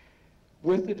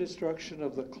 With the destruction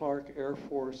of the Clark Air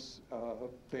Force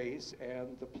Base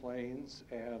and the planes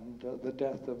and the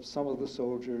death of some of the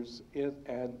soldiers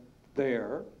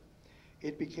there,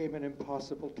 it became an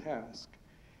impossible task.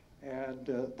 And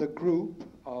the group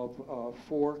of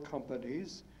 4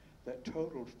 companies that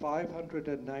totaled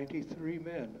 593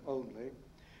 men only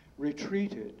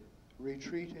retreated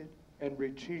and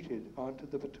retreated onto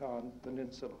the Bataan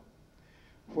Peninsula,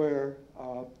 where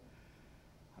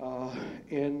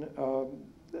in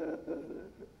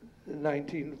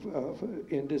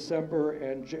December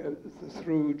and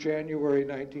through January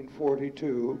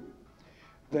 1942,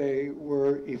 they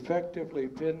were effectively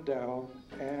pinned down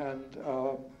and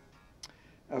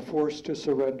forced to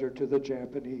surrender to the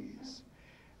Japanese.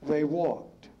 They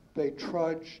walked, they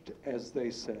trudged, as they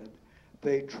said.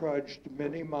 They trudged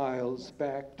many miles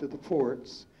back to the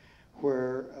forts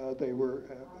where they were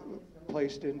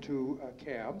placed into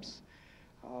camps.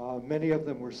 Many of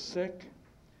them were sick.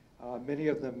 Many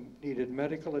of them needed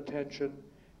medical attention,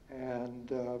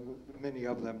 and many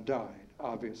of them died,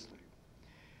 obviously.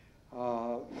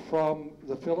 From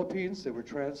the Philippines, they were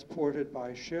transported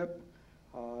by ship,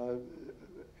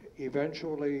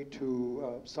 eventually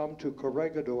some to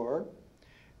Corregidor,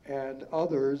 and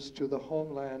others to the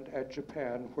homeland at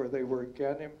Japan, where they were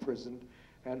again imprisoned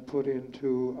and put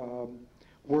into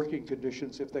working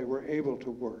conditions if they were able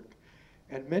to work.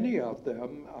 And many of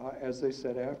them, as they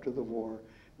said after the war,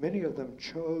 many of them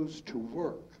chose to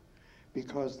work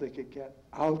because they could get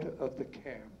out of the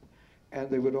camp, and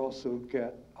they would also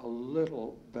get a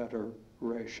little better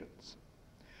rations.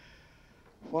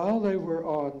 While they were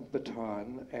on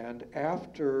Bataan, and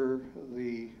after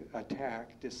the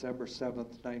attack, December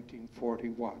 7th,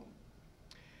 1941,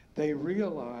 they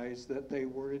realized that they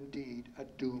were indeed a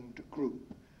doomed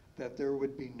group, that there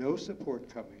would be no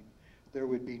support coming, there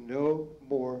would be no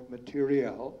more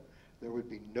materiel, there would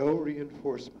be no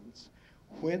reinforcements,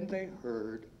 when they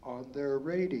heard on their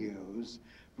radios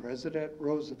President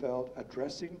Roosevelt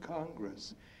addressing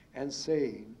Congress and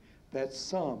saying that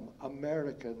some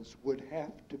Americans would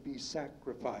have to be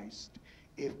sacrificed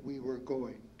if we were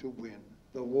going to win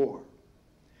the war.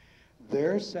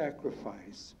 Their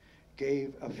sacrifice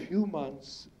gave a few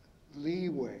months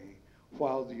leeway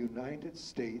while the United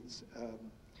States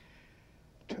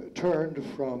turned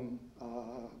from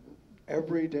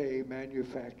everyday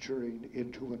manufacturing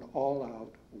into an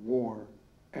all-out war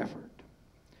effort.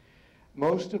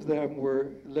 Most of them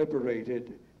were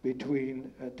liberated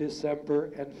between December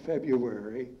and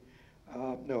February,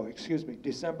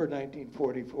 December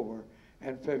 1944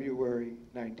 and February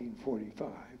 1945,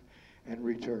 and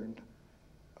returned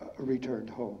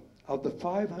home. Of the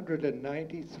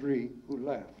 593 who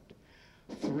left,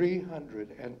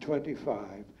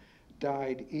 325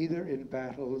 died either in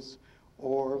battles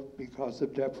or because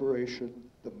of deprivation,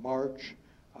 the march,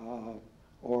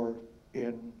 or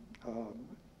in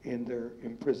their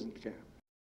imprisoned camp.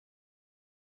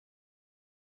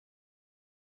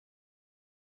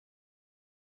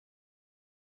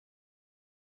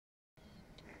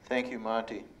 Thank you,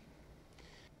 Monty.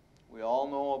 We all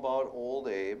know about Old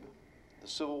Abe, the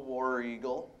Civil War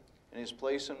Eagle, and his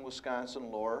place in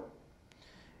Wisconsin lore.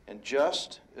 And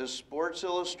just as Sports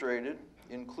Illustrated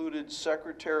included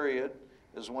Secretariat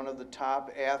as one of the top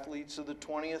athletes of the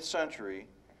 20th century,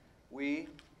 we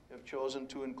have chosen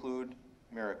to include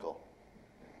Miracle.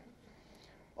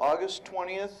 August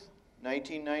 20th,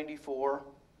 1994,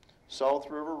 South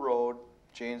River Road,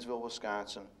 Janesville,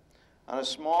 Wisconsin. On a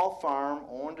small farm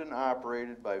owned and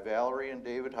operated by Valerie and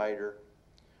David Hyder,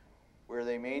 where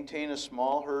they maintain a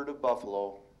small herd of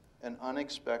buffalo, an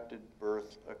unexpected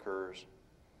birth occurs.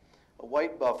 A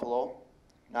white buffalo,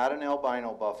 not an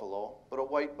albino buffalo, but a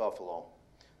white buffalo.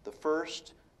 The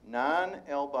first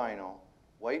non-albino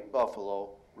white buffalo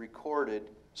recorded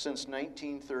since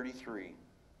 1933,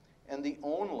 and the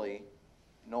only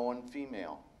known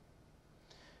female.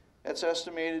 That's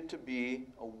estimated to be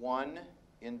a 1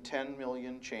 in 10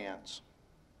 million chance.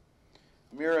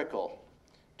 Miracle.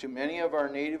 To many of our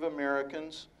Native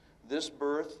Americans, this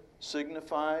birth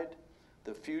signified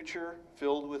the future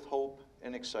filled with hope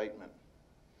and excitement.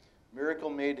 Miracle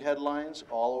made headlines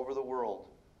all over the world,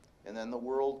 and then the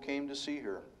world came to see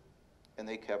her, and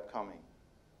they kept coming.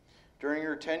 During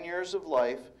her 10 years of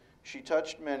life, she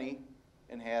touched many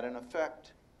and had an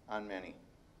effect on many.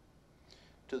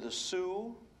 To the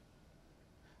Sioux,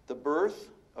 the birth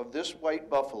of this white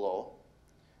buffalo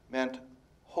meant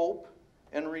hope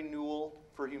and renewal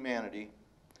for humanity,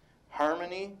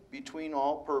 harmony between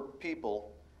all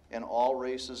people and all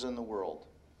races in the world.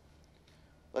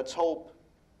 Let's hope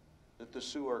that the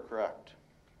Sioux are correct.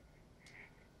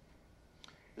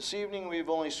 This evening we've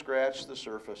only scratched the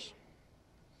surface.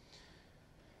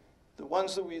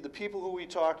 The people who we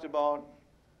talked about,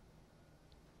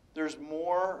 there's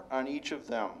more on each of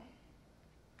them.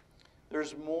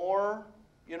 There's more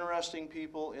interesting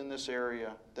people in this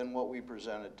area than what we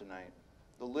presented tonight.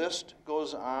 The list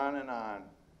goes on and on.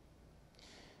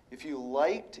 If you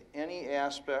liked any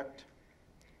aspect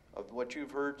of what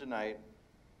you've heard tonight,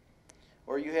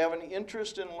 or you have an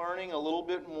interest in learning a little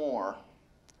bit more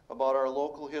about our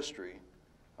local history,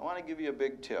 I want to give you a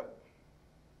big tip.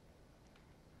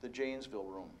 The Janesville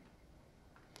Room.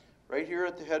 Right here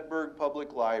at the Hedberg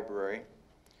Public Library,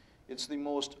 it's the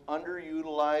most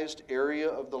underutilized area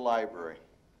of the library.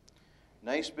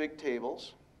 Nice big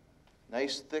tables,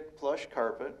 nice thick plush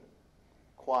carpet,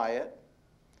 quiet.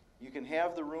 You can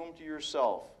have the room to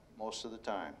yourself most of the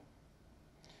time,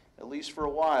 at least for a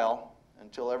while,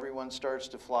 until everyone starts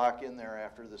to flock in there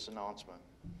after this announcement.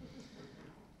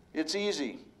 It's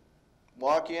easy.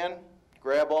 Walk in,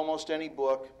 grab almost any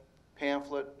book,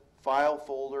 pamphlet, file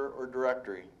folder, or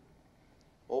directory.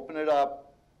 Open it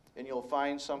up, and you'll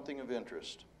find something of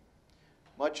interest.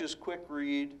 Much is quick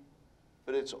read,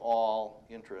 but it's all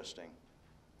interesting.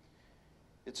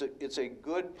 It's a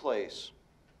good place.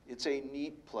 It's a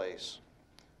neat place.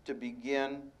 to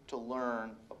begin to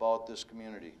learn about this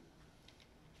community.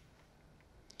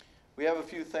 We have a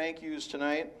few thank yous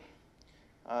tonight.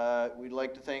 We'd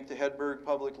like to thank the Hedberg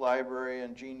Public Library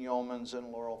and Gene Yeomans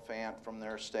and Laurel Fant from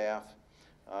their staff,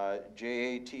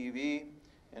 JATV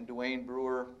and Dwayne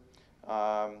Brewer,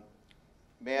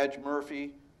 Madge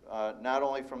Murphy, not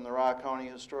only from the Rock County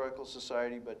Historical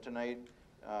Society, but tonight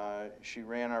she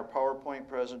ran our PowerPoint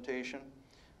presentation.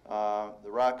 The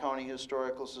Rock County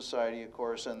Historical Society, of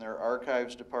course, and their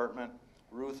archives department,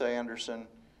 Ruth Anderson,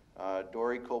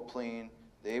 Dory Copleen,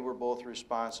 they were both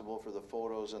responsible for the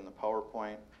photos and the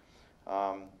PowerPoint.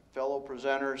 Fellow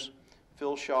presenters,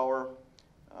 Phil Schauer,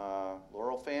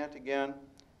 Laurel Fant again,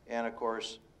 and of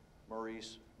course,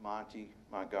 Maurice Monty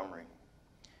Montgomery.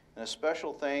 And a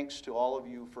special thanks to all of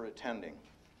you for attending.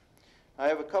 I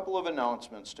have a couple of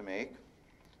announcements to make.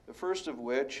 The first of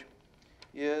which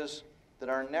is that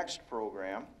our next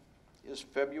program is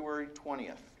February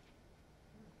 20th.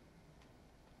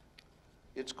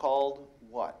 It's called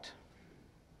What?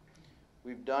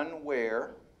 We've done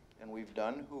where, and we've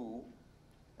done who,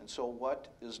 and so what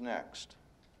is next?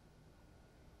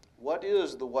 What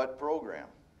is the What program?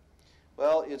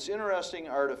 Well, it's interesting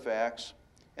artifacts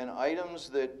and items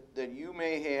that you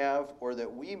may have or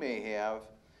that we may have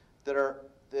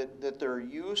that their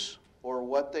use or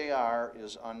what they are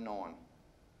is unknown.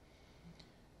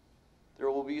 There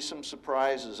will be some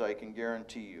surprises, I can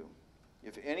guarantee you.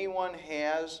 If anyone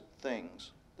has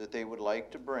things that they would like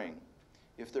to bring,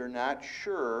 if they're not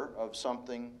sure of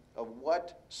something, of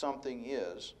what something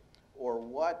is or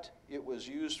what it was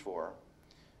used for,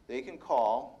 they can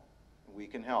call and we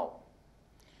can help.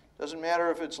 Doesn't matter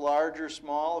if it's large or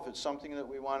small, if it's something that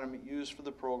we want to use for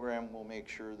the program, we'll make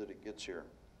sure that it gets here.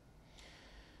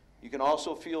 You can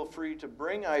also feel free to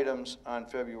bring items on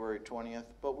February 20th,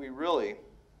 but we really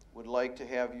would like to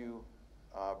have you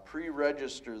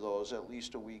pre-register those at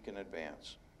least a week in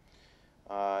advance.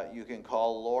 You can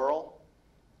call Laurel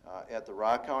at the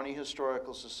Rock County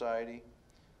Historical Society,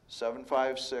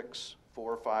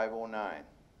 756-4509.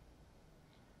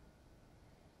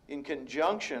 In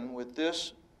conjunction with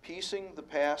this Piecing the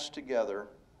Past Together,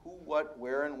 Who, What,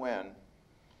 Where, and When,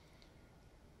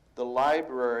 the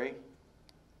library,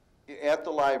 at the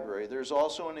library, there's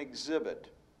also an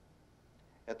exhibit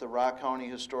at the Rock County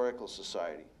Historical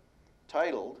Society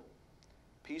titled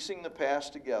Piecing the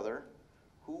Past Together,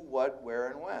 Who, What, Where,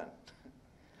 and When.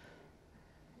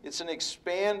 It's an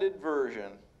expanded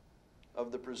version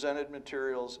of the presented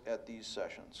materials at these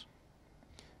sessions.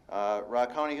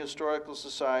 Rock County Historical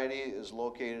Society is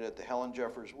located at the Helen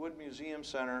Jeffers Wood Museum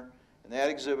Center, and that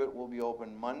exhibit will be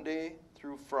open Monday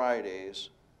through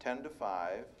Fridays, 10 to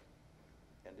 5,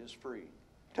 and is free.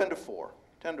 10 to 4.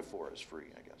 10 to 4 is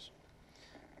free, I guess.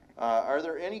 Are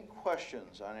there any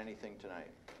questions on anything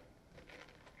tonight?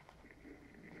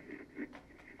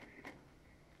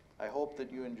 I hope that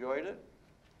you enjoyed it,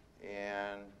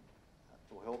 and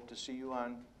we hope to see you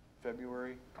on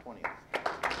February 20th.